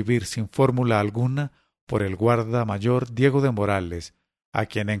hizo recibir sin fórmula alguna por el guarda mayor Diego de Morales, a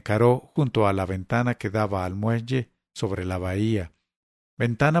quien encaró junto a la ventana que daba al muelle sobre la bahía,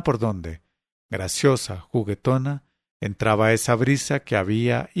 ventana por donde, graciosa, juguetona, entraba esa brisa que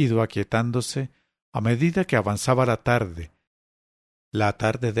había ido aquietándose a medida que avanzaba la tarde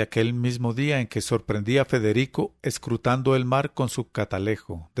de aquel mismo día en que sorprendí a Federico escrutando el mar con su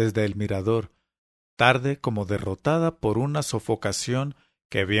catalejo desde el mirador, tarde como derrotada por una sofocación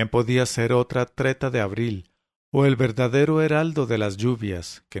que bien podía ser otra treta de abril, o el verdadero heraldo de las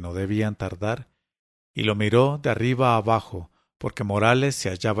lluvias, que no debían tardar, y lo miró de arriba a abajo, porque Morales se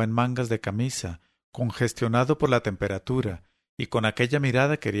hallaba en mangas de camisa, congestionado por la temperatura, y con aquella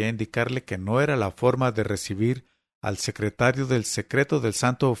mirada quería indicarle que no era la forma de recibir al secretario del secreto del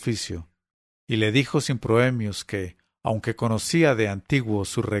Santo Oficio, y le dijo sin proemios que, aunque conocía de antiguo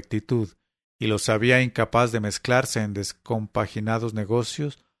su rectitud y lo sabía incapaz de mezclarse en descompaginados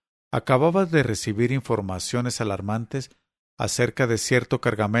negocios, acababa de recibir informaciones alarmantes acerca de cierto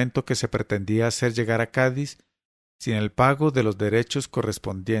cargamento que se pretendía hacer llegar a Cádiz sin el pago de los derechos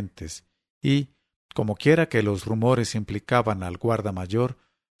correspondientes, y, como quiera que los rumores implicaban al guarda mayor,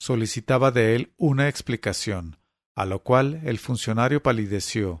 solicitaba de él una explicación, a lo cual el funcionario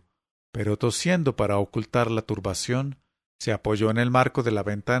palideció, pero tosiendo para ocultar la turbación, se apoyó en el marco de la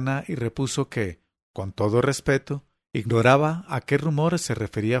ventana y repuso que, con todo respeto, ignoraba a qué rumores se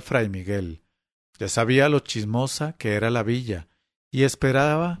refería fray Miguel. Ya sabía lo chismosa que era la villa, y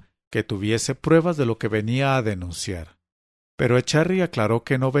esperaba que tuviese pruebas de lo que venía a denunciar. Pero Echarri aclaró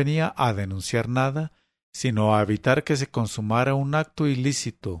que no venía a denunciar nada, sino a evitar que se consumara un acto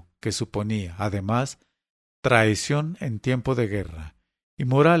ilícito que suponía, además, traición en tiempo de guerra, y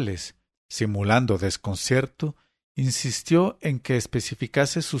Morales, simulando desconcierto, insistió en que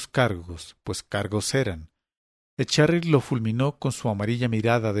especificase sus cargos, pues cargos eran. Echarri lo fulminó con su amarilla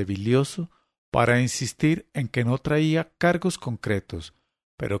mirada de bilioso para insistir en que no traía cargos concretos,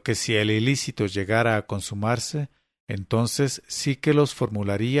 pero que si el ilícito llegara a consumarse, entonces sí que los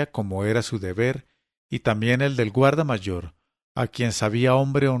formularía como era su deber, y también el del guarda mayor, a quien sabía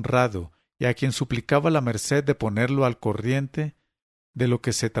hombre honrado y a quien suplicaba la merced de ponerlo al corriente de lo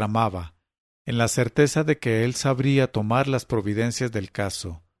que se tramaba, en la certeza de que él sabría tomar las providencias del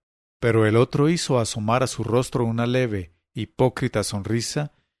caso. Pero el otro hizo asomar a su rostro una leve, hipócrita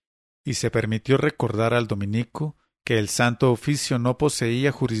sonrisa, y se permitió recordar al dominico que el Santo Oficio no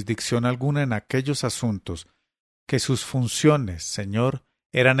poseía jurisdicción alguna en aquellos asuntos, que sus funciones, señor,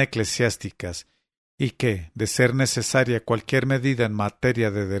 eran eclesiásticas, y que, de ser necesaria cualquier medida en materia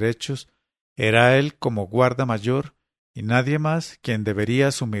de derechos, era él como guarda mayor, y nadie más quien debería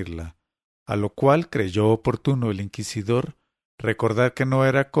asumirla, a lo cual creyó oportuno el inquisidor recordar que no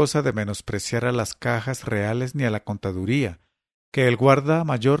era cosa de menospreciar a las cajas reales ni a la contaduría, que el guarda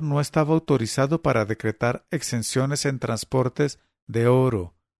mayor no estaba autorizado para decretar exenciones en transportes de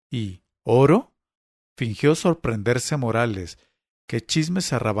oro, y ¿oro? Fingió sorprenderse Morales, qué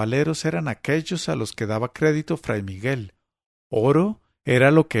chismes arrabaleros eran aquellos a los que daba crédito Fray Miguel. Oro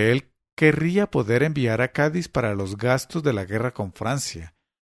era lo que él querría poder enviar a Cádiz para los gastos de la guerra con Francia.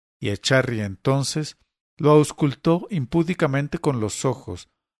 Y Echarri entonces lo auscultó impúdicamente con los ojos,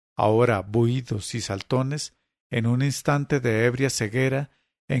 ahora buidos y saltones, en un instante de ebria ceguera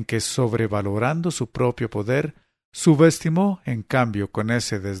en que, sobrevalorando su propio poder, subestimó, en cambio, con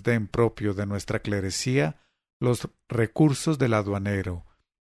ese desdén propio de nuestra clerecía, los recursos del aduanero,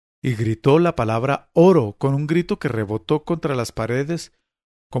 y gritó la palabra oro con un grito que rebotó contra las paredes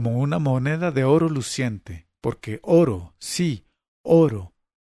como una moneda de oro luciente, porque oro, sí, oro,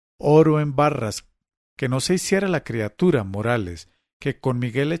 oro en barras, que no se hiciera la criatura, Morales, que con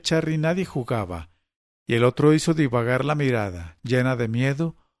Miguel Echarri nadie jugaba, y el otro hizo divagar la mirada, llena de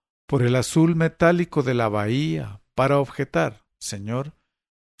miedo, por el azul metálico de la bahía, para objetar, señor,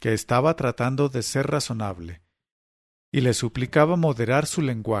 que estaba tratando de ser razonable, y le suplicaba moderar su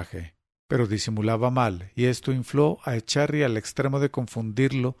lenguaje, pero disimulaba mal, y esto infló a Echarri al extremo de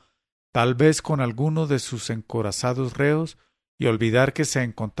confundirlo, tal vez con alguno de sus encorazados reos, y olvidar que se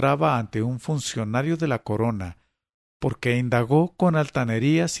encontraba ante un funcionario de la corona, porque indagó con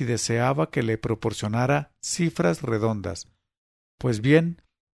altanería si deseaba que le proporcionara cifras redondas. Pues bien,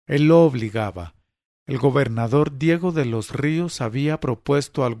 él lo obligaba. El gobernador Diego de los Ríos había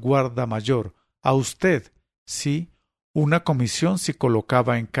propuesto al guarda mayor, a usted, sí, una comisión si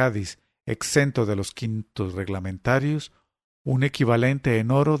colocaba en Cádiz, exento de los quintos reglamentarios, un equivalente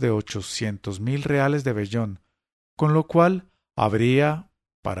en oro de 800,000 reales de vellón, con lo cual habría,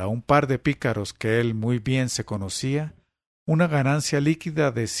 para un par de pícaros que él muy bien se conocía, una ganancia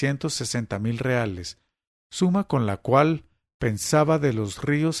líquida de 160,000 reales, suma con la cual pensaba de los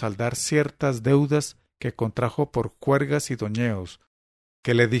Ríos saldar ciertas deudas que contrajo por juergas y doñeos,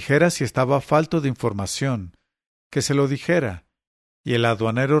 que le dijera si estaba falto de información, que se lo dijera, y el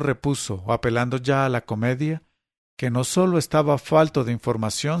aduanero repuso, apelando ya a la comedia, que no sólo estaba falto de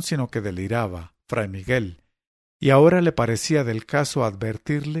información, sino que deliraba, Fray Miguel, y ahora le parecía del caso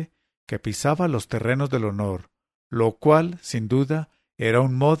advertirle que pisaba los terrenos del honor, lo cual, sin duda, era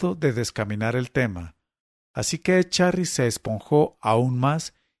un modo de descaminar el tema. Así que Echarri se esponjó aún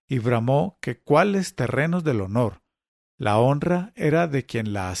más y bramó que cuáles terrenos del honor. La honra era de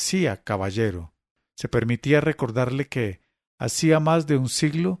quien la hacía caballero. Se permitía recordarle que, hacía más de un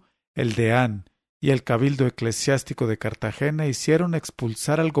siglo, el deán y el cabildo eclesiástico de Cartagena hicieron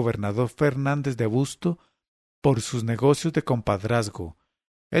expulsar al gobernador Fernández de Busto por sus negocios de compadrazgo.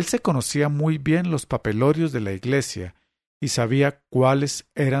 Él se conocía muy bien los papelorios de la iglesia y sabía cuáles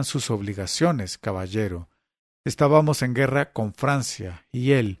eran sus obligaciones, caballero. Estábamos en guerra con Francia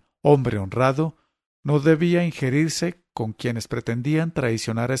y él, hombre honrado, no debía ingerirse con quienes pretendían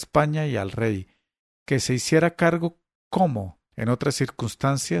traicionar a España y al rey, que se hiciera cargo cómo, en otras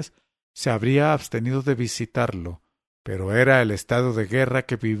circunstancias, se habría abstenido de visitarlo, pero era el estado de guerra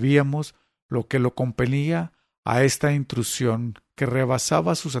que vivíamos lo que lo compelía a esta intrusión que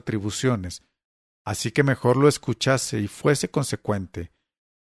rebasaba sus atribuciones, así que mejor lo escuchase y fuese consecuente.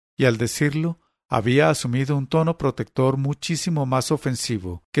 Y al decirlo, había asumido un tono protector muchísimo más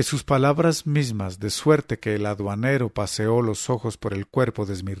ofensivo que sus palabras mismas, de suerte que el aduanero paseó los ojos por el cuerpo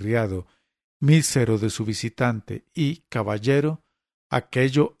desmirriado, mísero de su visitante y, caballero,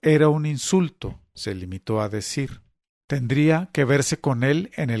 aquello era un insulto, se limitó a decir. Tendría que verse con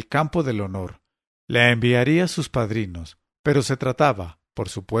él en el campo del honor. Le enviaría sus padrinos, pero se trataba, por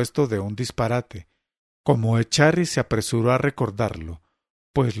supuesto, de un disparate, como Echarri se apresuró a recordarlo,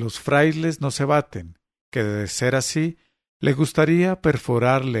 pues los frailes no se baten, que de ser así, le gustaría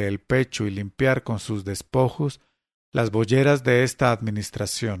perforarle el pecho y limpiar con sus despojos las bolleras de esta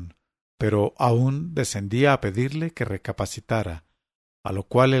administración, pero aún descendía a pedirle que recapacitara, a lo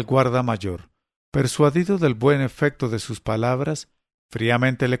cual el guarda mayor, persuadido del buen efecto de sus palabras,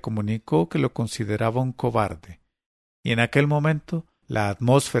 fríamente le comunicó que lo consideraba un cobarde, y en aquel momento la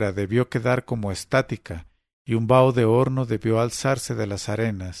atmósfera debió quedar como estática, y un vaho de horno debió alzarse de las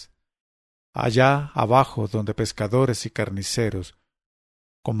arenas. Allá abajo, donde pescadores y carniceros,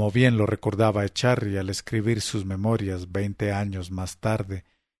 como bien lo recordaba Echarri al escribir sus memorias 20 años más tarde,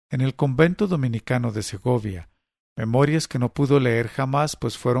 en el convento dominicano de Segovia, memorias que no pudo leer jamás,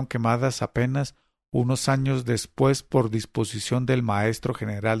 pues fueron quemadas apenas unos años después por disposición del maestro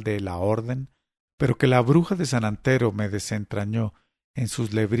general de la orden, pero que la bruja de San Antero me desentrañó en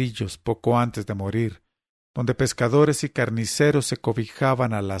sus lebrillos poco antes de morir, donde pescadores y carniceros se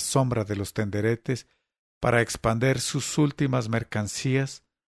cobijaban a la sombra de los tenderetes para expander sus últimas mercancías,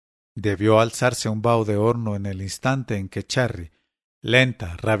 debió alzarse un vaho de horno en el instante en que Echarri,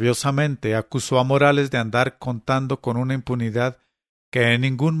 lenta, rabiosamente, acusó a Morales de andar contando con una impunidad que en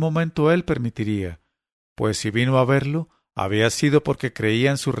ningún momento él permitiría, pues si vino a verlo, había sido porque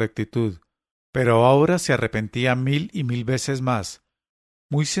creía en su rectitud, pero ahora se arrepentía 1000 veces más.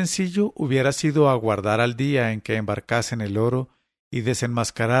 Muy sencillo hubiera sido aguardar al día en que embarcasen el oro y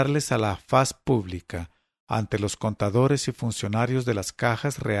desenmascararles a la faz pública ante los contadores y funcionarios de las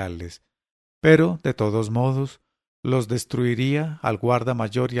cajas reales, pero, de todos modos, los destruiría al guarda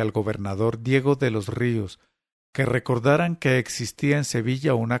mayor y al gobernador Diego de los Ríos, que recordaran que existía en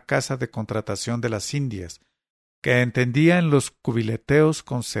Sevilla una casa de contratación de las Indias, que entendía en los cubileteos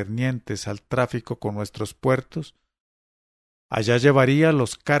concernientes al tráfico con nuestros puertos. Allá llevaría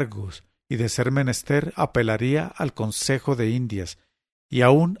los cargos y, de ser menester, apelaría al Consejo de Indias y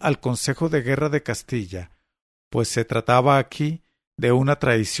aun al Consejo de Guerra de Castilla, pues se trataba aquí de una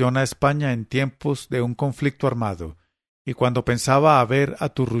traición a España en tiempos de un conflicto armado, y cuando pensaba haber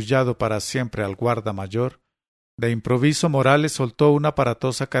aturrullado para siempre al guarda mayor, de improviso Morales soltó una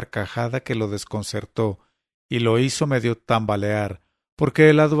aparatosa carcajada que lo desconcertó y lo hizo medio tambalear, porque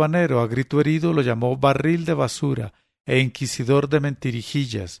el aduanero a grito herido lo llamó barril de basura e inquisidor de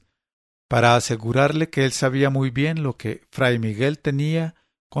mentirijillas, para asegurarle que él sabía muy bien lo que Fray Miguel tenía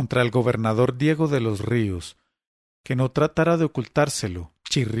contra el gobernador Diego de los Ríos, que no tratara de ocultárselo,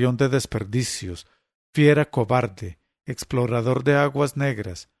 chirrión de desperdicios, fiera cobarde, explorador de aguas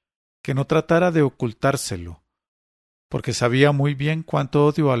negras, que no tratara de ocultárselo, porque sabía muy bien cuánto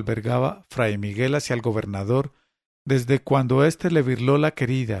odio albergaba Fray Miguel hacia el gobernador desde cuando éste le birló la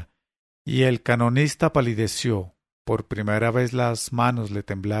querida, y el canonista palideció, por primera vez las manos le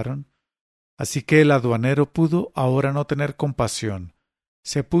temblaron, así que el aduanero pudo ahora no tener compasión.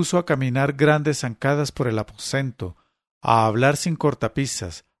 Se puso a caminar grandes zancadas por el aposento, a hablar sin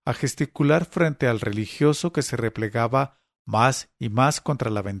cortapisas, a gesticular frente al religioso que se replegaba más y más contra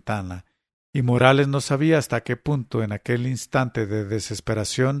la ventana, y Morales no sabía hasta qué punto en aquel instante de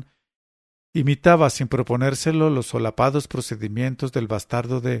desesperación imitaba sin proponérselo los solapados procedimientos del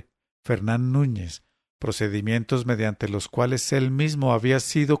bastardo de Fernán Núñez, procedimientos mediante los cuales él mismo había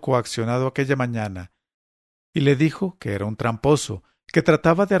sido coaccionado aquella mañana, y le dijo que era un tramposo, que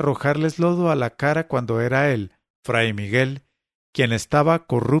trataba de arrojarles lodo a la cara cuando era él, Fray Miguel, quien estaba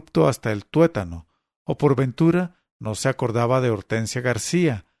corrupto hasta el tuétano, o por ventura no se acordaba de Hortensia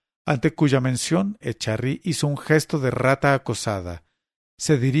García, ante cuya mención Echarri hizo un gesto de rata acosada.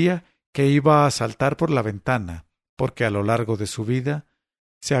 Se diría que iba a saltar por la ventana, porque a lo largo de su vida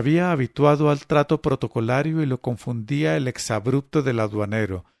se había habituado al trato protocolario y lo confundía el exabrupto del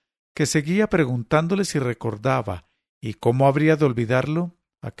aduanero, que seguía preguntándole si recordaba, y cómo habría de olvidarlo,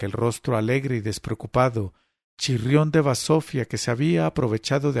 aquel rostro alegre y despreocupado, chirrión de basofia que se había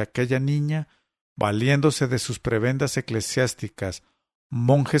aprovechado de aquella niña, valiéndose de sus prebendas eclesiásticas,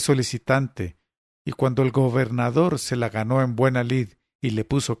 monje solicitante, y cuando el gobernador se la ganó en buena lid y le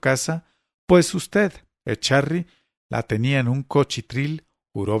puso casa, pues usted, Echarri, la tenía en un cochitril,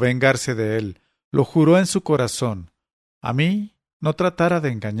 juró vengarse de él, lo juró en su corazón. A mí no tratara de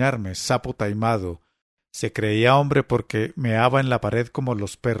engañarme, sapo taimado. Se creía hombre porque meaba en la pared como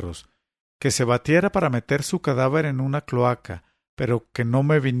los perros, que se batiera para meter su cadáver en una cloaca, pero que no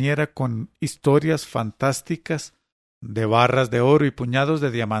me viniera con historias fantásticas de barras de oro y puñados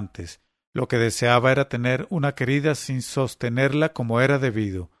de diamantes. Lo que deseaba era tener una querida sin sostenerla como era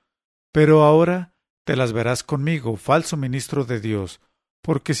debido. Pero ahora te las verás conmigo, falso ministro de Dios,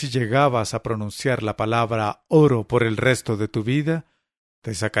 porque si llegabas a pronunciar la palabra oro por el resto de tu vida,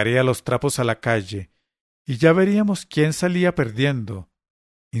 te sacaría los trapos a la calle, y ya veríamos quién salía perdiendo.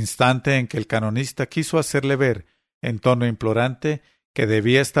 Instante en que el canonista quiso hacerle ver, en tono implorante, que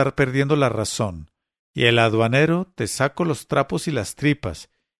debía estar perdiendo la razón, y el aduanero te sacó los trapos y las tripas,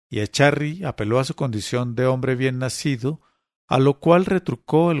 y Echarri apeló a su condición de hombre bien nacido, a lo cual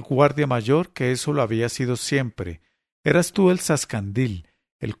retrucó el guardia mayor que eso lo había sido siempre. Eras tú el zascandil,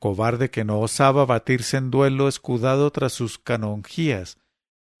 el cobarde que no osaba batirse en duelo escudado tras sus canonjías,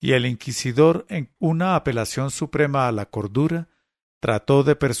 y el inquisidor, en una apelación suprema a la cordura, trató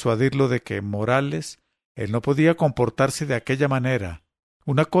de persuadirlo de que Morales, él no podía comportarse de aquella manera.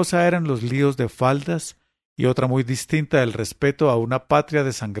 Una cosa eran los líos de faldas y otra muy distinta el respeto a una patria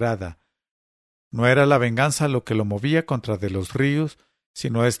desangrada. No era la venganza lo que lo movía contra de los Ríos,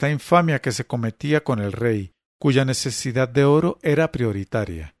 sino esta infamia que se cometía con el rey, cuya necesidad de oro era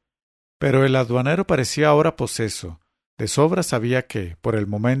prioritaria. Pero el aduanero parecía ahora poseso. De sobra sabía que, por el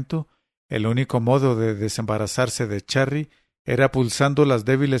momento, el único modo de desembarazarse de Echarri era pulsando las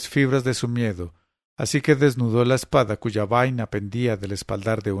débiles fibras de su miedo, así que desnudó la espada cuya vaina pendía del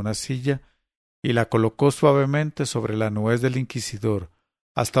espaldar de una silla y la colocó suavemente sobre la nuez del inquisidor,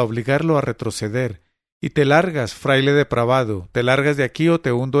 hasta obligarlo a retroceder, y te largas, fraile depravado, te largas de aquí o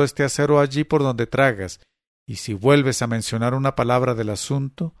te hundo este acero allí por donde tragas, y si vuelves a mencionar una palabra del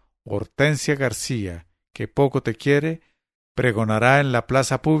asunto, Hortensia García, que poco te quiere, pregonará en la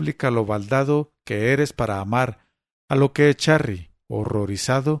plaza pública lo baldado que eres para amar, a lo que Echarri,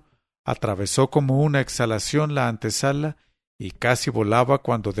 horrorizado, atravesó como una exhalación la antesala y casi volaba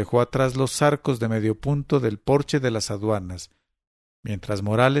cuando dejó atrás los arcos de medio punto del porche de las aduanas, mientras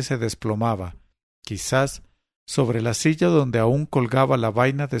Morales se desplomaba, quizás sobre la silla donde aún colgaba la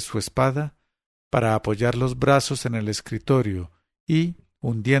vaina de su espada, para apoyar los brazos en el escritorio y,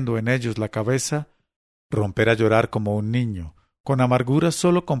 hundiendo en ellos la cabeza, romper a llorar como un niño, con amargura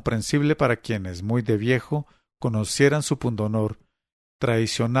sólo comprensible para quienes, muy de viejo, conocieran su pundonor,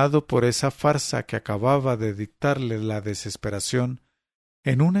 traicionado por esa farsa que acababa de dictarle la desesperación,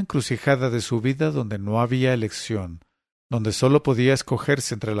 en una encrucijada de su vida donde no había elección, donde sólo podía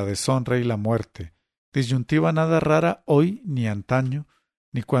escogerse entre la deshonra y la muerte, disyuntiva nada rara hoy ni antaño,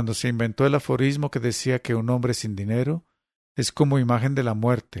 ni cuando se inventó el aforismo que decía que un hombre sin dinero es como imagen de la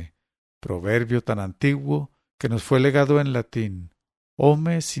muerte, proverbio tan antiguo que nos fue legado en latín,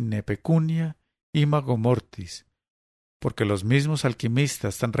 homme sine pecunia imago mortis, porque los mismos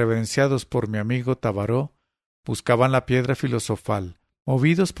alquimistas tan reverenciados por mi amigo Tabaró buscaban la piedra filosofal,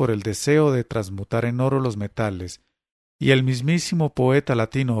 movidos por el deseo de transmutar en oro los metales, y el mismísimo poeta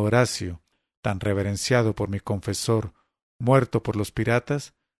latino Horacio, tan reverenciado por mi confesor, muerto por los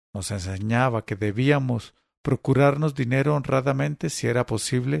piratas, nos enseñaba que debíamos procurarnos dinero honradamente si era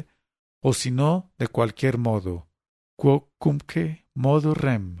posible, o si no, de cualquier modo, quocumque modo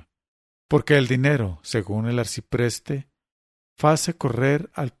rem, porque el dinero, según el arcipreste, face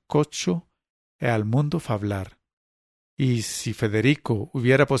correr al cocho e al mundo fablar. Y si Federico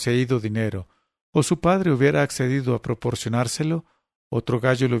hubiera poseído dinero, o su padre hubiera accedido a proporcionárselo, otro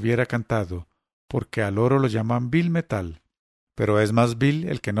gallo le hubiera cantado, porque al oro lo llaman vil metal, pero es más vil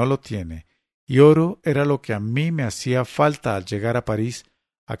el que no lo tiene, y oro era lo que a mí me hacía falta al llegar a París,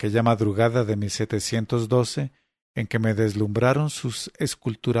 aquella madrugada de 1712, en que me deslumbraron sus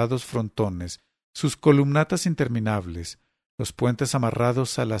esculturados frontones, sus columnatas interminables, los puentes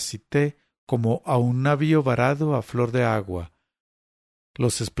amarrados a la Cité como a un navío varado a flor de agua,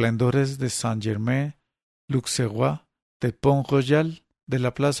 los esplendores de Saint-Germain, l'Auxerrois, del Pont-Royal, de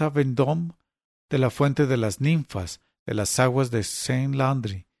la Plaza Vendôme, de la Fuente de las Ninfas, de las aguas de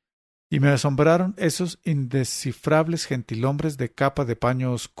Saint-Landry, y me asombraron esos indescifrables gentilhombres de capa de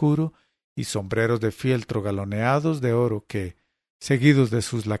paño oscuro y sombreros de fieltro galoneados de oro que, seguidos de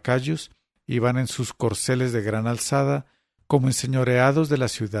sus lacayos, iban en sus corceles de gran alzada como enseñoreados de la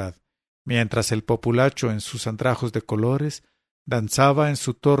ciudad, mientras el populacho en sus andrajos de colores danzaba en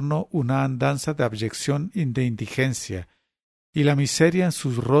su torno una andanza de abyección y de indigencia, y la miseria en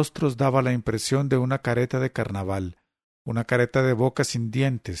sus rostros daba la impresión de una careta de carnaval, una careta de boca sin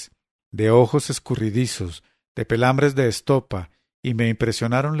dientes, de ojos escurridizos, de pelambres de estopa, y me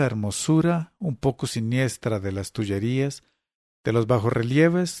impresionaron la hermosura un poco siniestra de las tullerías, de los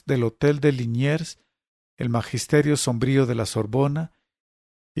bajorrelieves del Hotel de Liniers, el magisterio sombrío de la Sorbona,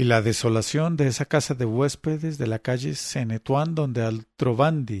 y la desolación de esa casa de huéspedes de la calle Saint-Antoine donde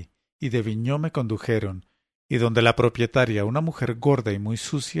Aldrovandi y de Vignó me condujeron, y donde la propietaria, una mujer gorda y muy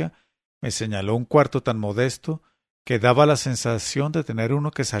sucia, me señaló un cuarto tan modesto que daba la sensación de tener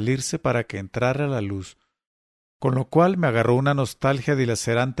uno que salirse para que entrara la luz, con lo cual me agarró una nostalgia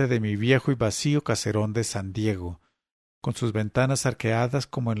dilacerante de mi viejo y vacío caserón de San Diego, con sus ventanas arqueadas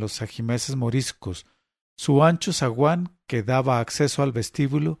como en los ajimeces moriscos, su ancho zaguán que daba acceso al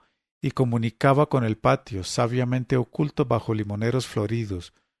vestíbulo y comunicaba con el patio sabiamente oculto bajo limoneros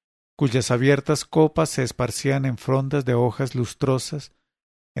floridos, cuyas abiertas copas se esparcían en frondas de hojas lustrosas,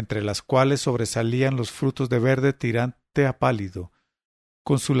 entre las cuales sobresalían los frutos de verde tirante a pálido,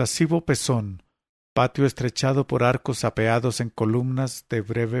 con su lascivo pezón, patio estrechado por arcos sapeados en columnas de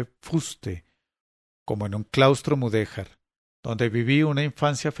breve fuste, como en un claustro mudéjar, donde viví una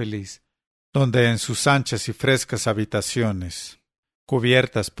infancia feliz, donde en sus anchas y frescas habitaciones,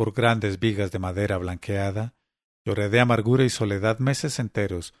 cubiertas por grandes vigas de madera blanqueada, lloré de amargura y soledad meses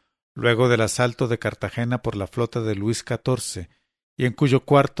enteros, luego del asalto de Cartagena por la flota de Luis XIV, y en cuyo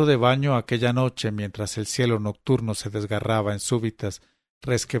cuarto de baño aquella noche, mientras el cielo nocturno se desgarraba en súbitas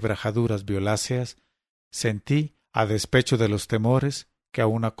resquebrajaduras violáceas, sentí, a despecho de los temores que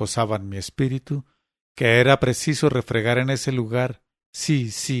aún acosaban mi espíritu, que era preciso refregar en ese lugar,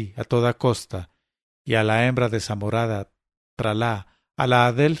 sí, a toda costa, y a la hembra desamorada, tralá, a la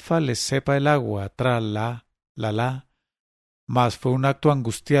adelfa le sepa el agua, tralá, la, mas fue un acto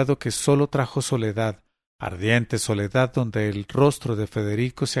angustiado que sólo trajo soledad, ardiente soledad donde el rostro de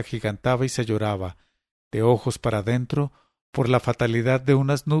Federico se agigantaba y se lloraba, de ojos para adentro, por la fatalidad de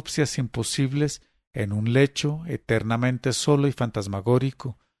unas nupcias imposibles en un lecho eternamente solo y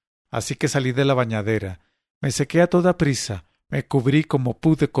fantasmagórico. Así que salí de la bañadera, me sequé a toda prisa, me cubrí como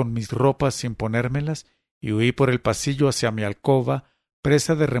pude con mis ropas sin ponérmelas y huí por el pasillo hacia mi alcoba,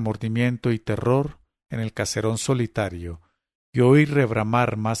 presa de remordimiento y terror en el caserón solitario. Y oí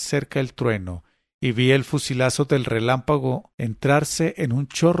rebramar más cerca el trueno, y vi el fusilazo del relámpago entrarse en un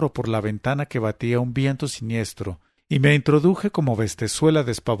chorro por la ventana que batía un viento siniestro, y me introduje como bestezuela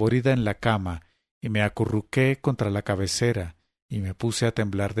despavorida en la cama, y me acurruqué contra la cabecera, y me puse a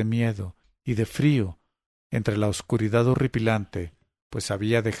temblar de miedo y de frío, entre la oscuridad horripilante, pues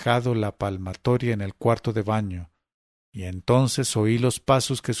había dejado la palmatoria en el cuarto de baño, y entonces oí los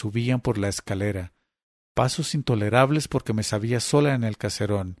pasos que subían por la escalera, pasos intolerables porque me sabía sola en el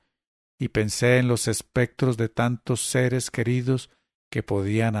caserón, y pensé en los espectros de tantos seres queridos que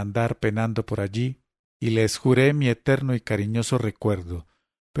podían andar penando por allí, y les juré mi eterno y cariñoso recuerdo,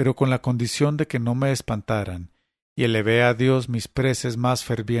 pero con la condición de que no me espantaran, y elevé a Dios mis preces más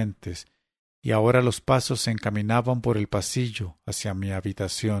fervientes, y ahora los pasos se encaminaban por el pasillo hacia mi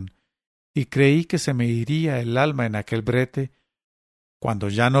habitación, y creí que se me iría el alma en aquel brete, cuando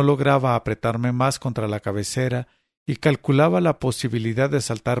ya no lograba apretarme más contra la cabecera y calculaba la posibilidad de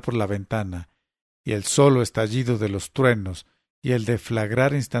saltar por la ventana, y el solo estallido de los truenos y el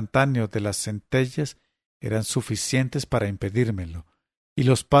deflagrar instantáneo de las centellas eran suficientes para impedírmelo, y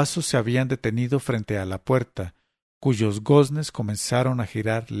los pasos se habían detenido frente a la puerta, cuyos goznes comenzaron a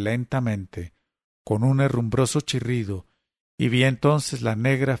girar lentamente, con un herrumbroso chirrido, y vi entonces la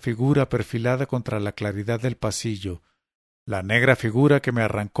negra figura perfilada contra la claridad del pasillo, la negra figura que me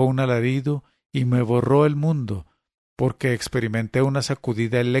arrancó un alarido y me borró el mundo, porque experimenté una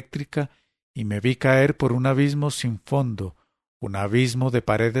sacudida eléctrica y me vi caer por un abismo sin fondo, un abismo de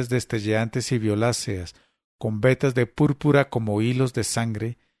paredes destelleantes y violáceas, con vetas de púrpura como hilos de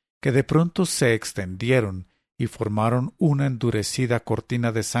sangre, que de pronto se extendieron y formaron una endurecida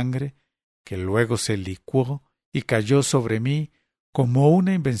cortina de sangre, que luego se licuó y cayó sobre mí como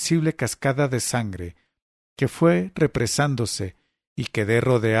una invencible cascada de sangre, que fue represándose, y quedé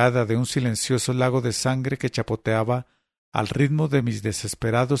rodeada de un silencioso lago de sangre que chapoteaba al ritmo de mis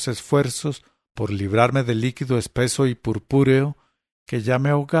desesperados esfuerzos por librarme del líquido espeso y purpúreo que ya me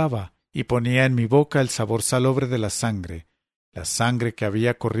ahogaba y ponía en mi boca el sabor salobre de la sangre que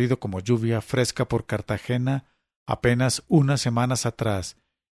había corrido como lluvia fresca por Cartagena apenas unas semanas atrás,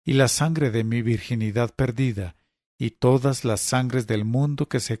 y la sangre de mi virginidad perdida, y todas las sangres del mundo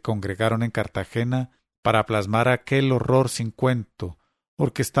que se congregaron en Cartagena para plasmar aquel horror sin cuento,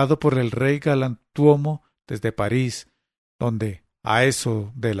 orquestado por el rey Galantuomo desde París, donde, a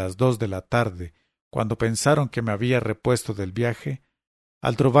eso de las 2 de la tarde, cuando pensaron que me había repuesto del viaje,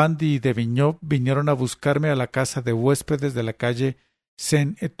 Aldrovandi y de Vignaux vinieron a buscarme a la casa de huéspedes de la calle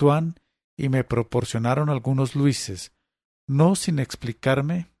Saint-Étienne y me proporcionaron algunos luises, no sin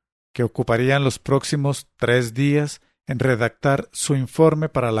explicarme que ocuparían los próximos 3 días en redactar su informe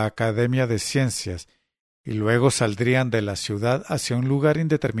para la Academia de Ciencias, y luego saldrían de la ciudad hacia un lugar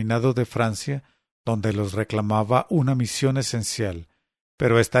indeterminado de Francia, donde los reclamaba una misión esencial,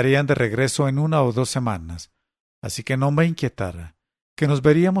 pero estarían de regreso en 1 o 2 semanas, así que no me inquietara, que nos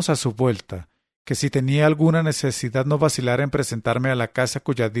veríamos a su vuelta, que si tenía alguna necesidad no vacilara en presentarme a la casa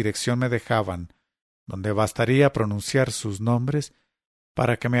cuya dirección me dejaban, donde bastaría pronunciar sus nombres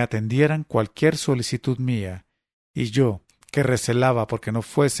para que me atendieran cualquier solicitud mía, y yo, que recelaba porque no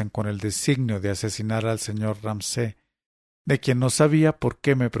fuesen con el designio de asesinar al señor Ramsay, de quien no sabía por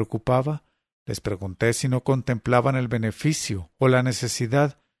qué me preocupaba, les pregunté si no contemplaban el beneficio o la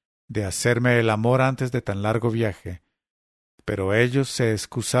necesidad de hacerme el amor antes de tan largo viaje, pero ellos se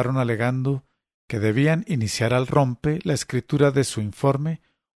excusaron alegando que debían iniciar al rompe la escritura de su informe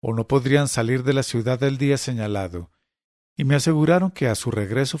o no podrían salir de la ciudad el día señalado, y me aseguraron que a su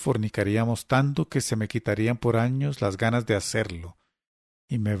regreso fornicaríamos tanto que se me quitarían por años las ganas de hacerlo,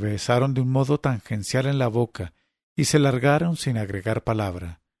 y me besaron de un modo tangencial en la boca y se largaron sin agregar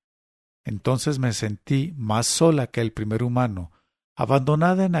palabra. Entonces me sentí más sola que el primer humano,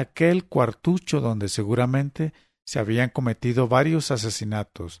 abandonada en aquel cuartucho donde seguramente se habían cometido varios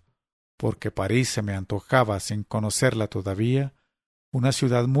asesinatos, porque París se me antojaba, sin conocerla todavía, una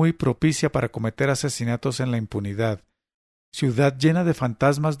ciudad muy propicia para cometer asesinatos en la impunidad, ciudad llena de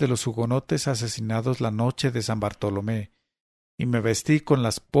fantasmas de los hugonotes asesinados la noche de San Bartolomé, y me vestí con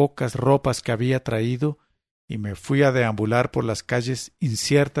las pocas ropas que había traído y me fui a deambular por las calles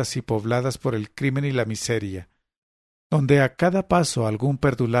inciertas y pobladas por el crimen y la miseria, donde a cada paso algún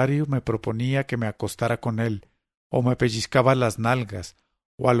perdulario me proponía que me acostara con él, o me pellizcaba las nalgas,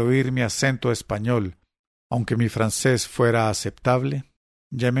 o al oír mi acento español, aunque mi francés fuera aceptable.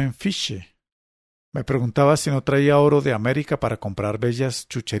 Je m'en fiche. Me preguntaba si no traía oro de América para comprar bellas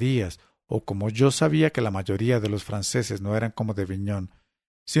chucherías, o como yo sabía que la mayoría de los franceses no eran como de Vignon,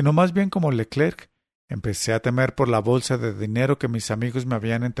 sino más bien como Leclerc, empecé a temer por la bolsa de dinero que mis amigos me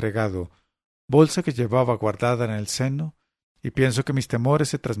habían entregado, bolsa que llevaba guardada en el seno, y pienso que mis temores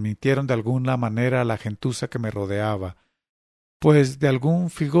se transmitieron de alguna manera a la gentuza que me rodeaba, pues de algún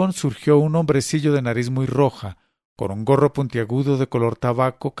figón surgió un hombrecillo de nariz muy roja, con un gorro puntiagudo de color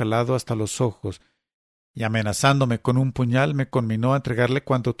tabaco calado hasta los ojos, y amenazándome con un puñal me conminó a entregarle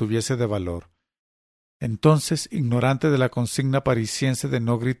cuanto tuviese de valor. Entonces, ignorante de la consigna parisiense de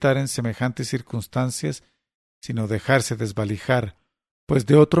no gritar en semejantes circunstancias, sino dejarse desvalijar, pues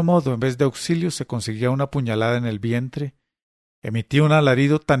de otro modo en vez de auxilio se conseguía una puñalada en el vientre, emití un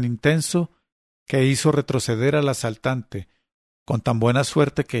alarido tan intenso que hizo retroceder al asaltante, con tan buena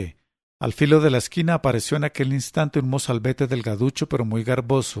suerte que, al filo de la esquina apareció en aquel instante un mozalbete delgaducho pero muy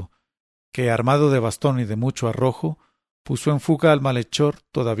garboso, que, armado de bastón y de mucho arrojo, puso en fuga al malhechor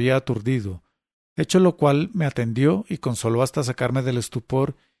todavía aturdido, hecho lo cual me atendió y consoló hasta sacarme del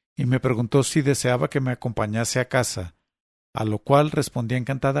estupor y me preguntó si deseaba que me acompañase a casa, a lo cual respondí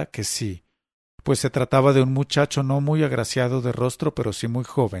encantada que sí, pues se trataba de un muchacho no muy agraciado de rostro pero sí muy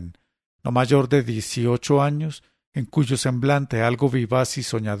joven, no mayor de 18 años, en cuyo semblante algo vivaz y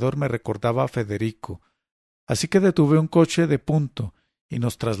soñador me recordaba a Federico. Así que detuve un coche de punto y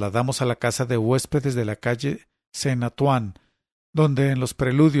nos trasladamos a la casa de huéspedes de la calle Saint-Antoine, donde en los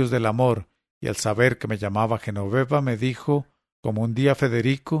preludios del amor y al saber que me llamaba Genoveva me dijo, como un día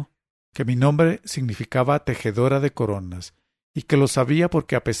Federico, que mi nombre significaba tejedora de coronas, y que lo sabía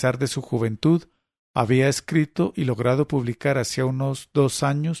porque a pesar de su juventud había escrito y logrado publicar hacía unos 2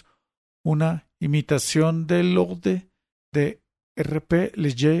 años una imitación del Ode de R.P.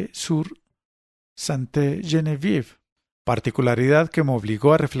 Léger sur Sainte-Geneviève, particularidad que me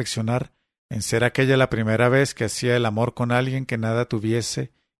obligó a reflexionar en ser aquella la primera vez que hacía el amor con alguien que nada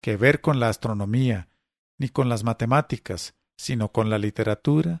tuviese que ver con la astronomía, ni con las matemáticas, sino con la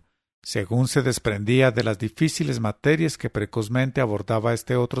literatura, según se desprendía de las difíciles materias que precozmente abordaba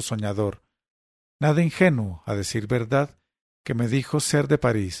este otro soñador. Nada ingenuo, a decir verdad, que me dijo ser de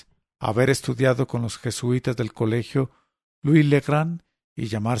París, haber estudiado con los jesuitas del colegio Louis le Grand y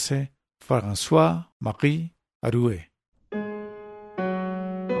llamarse François Marie Arouet.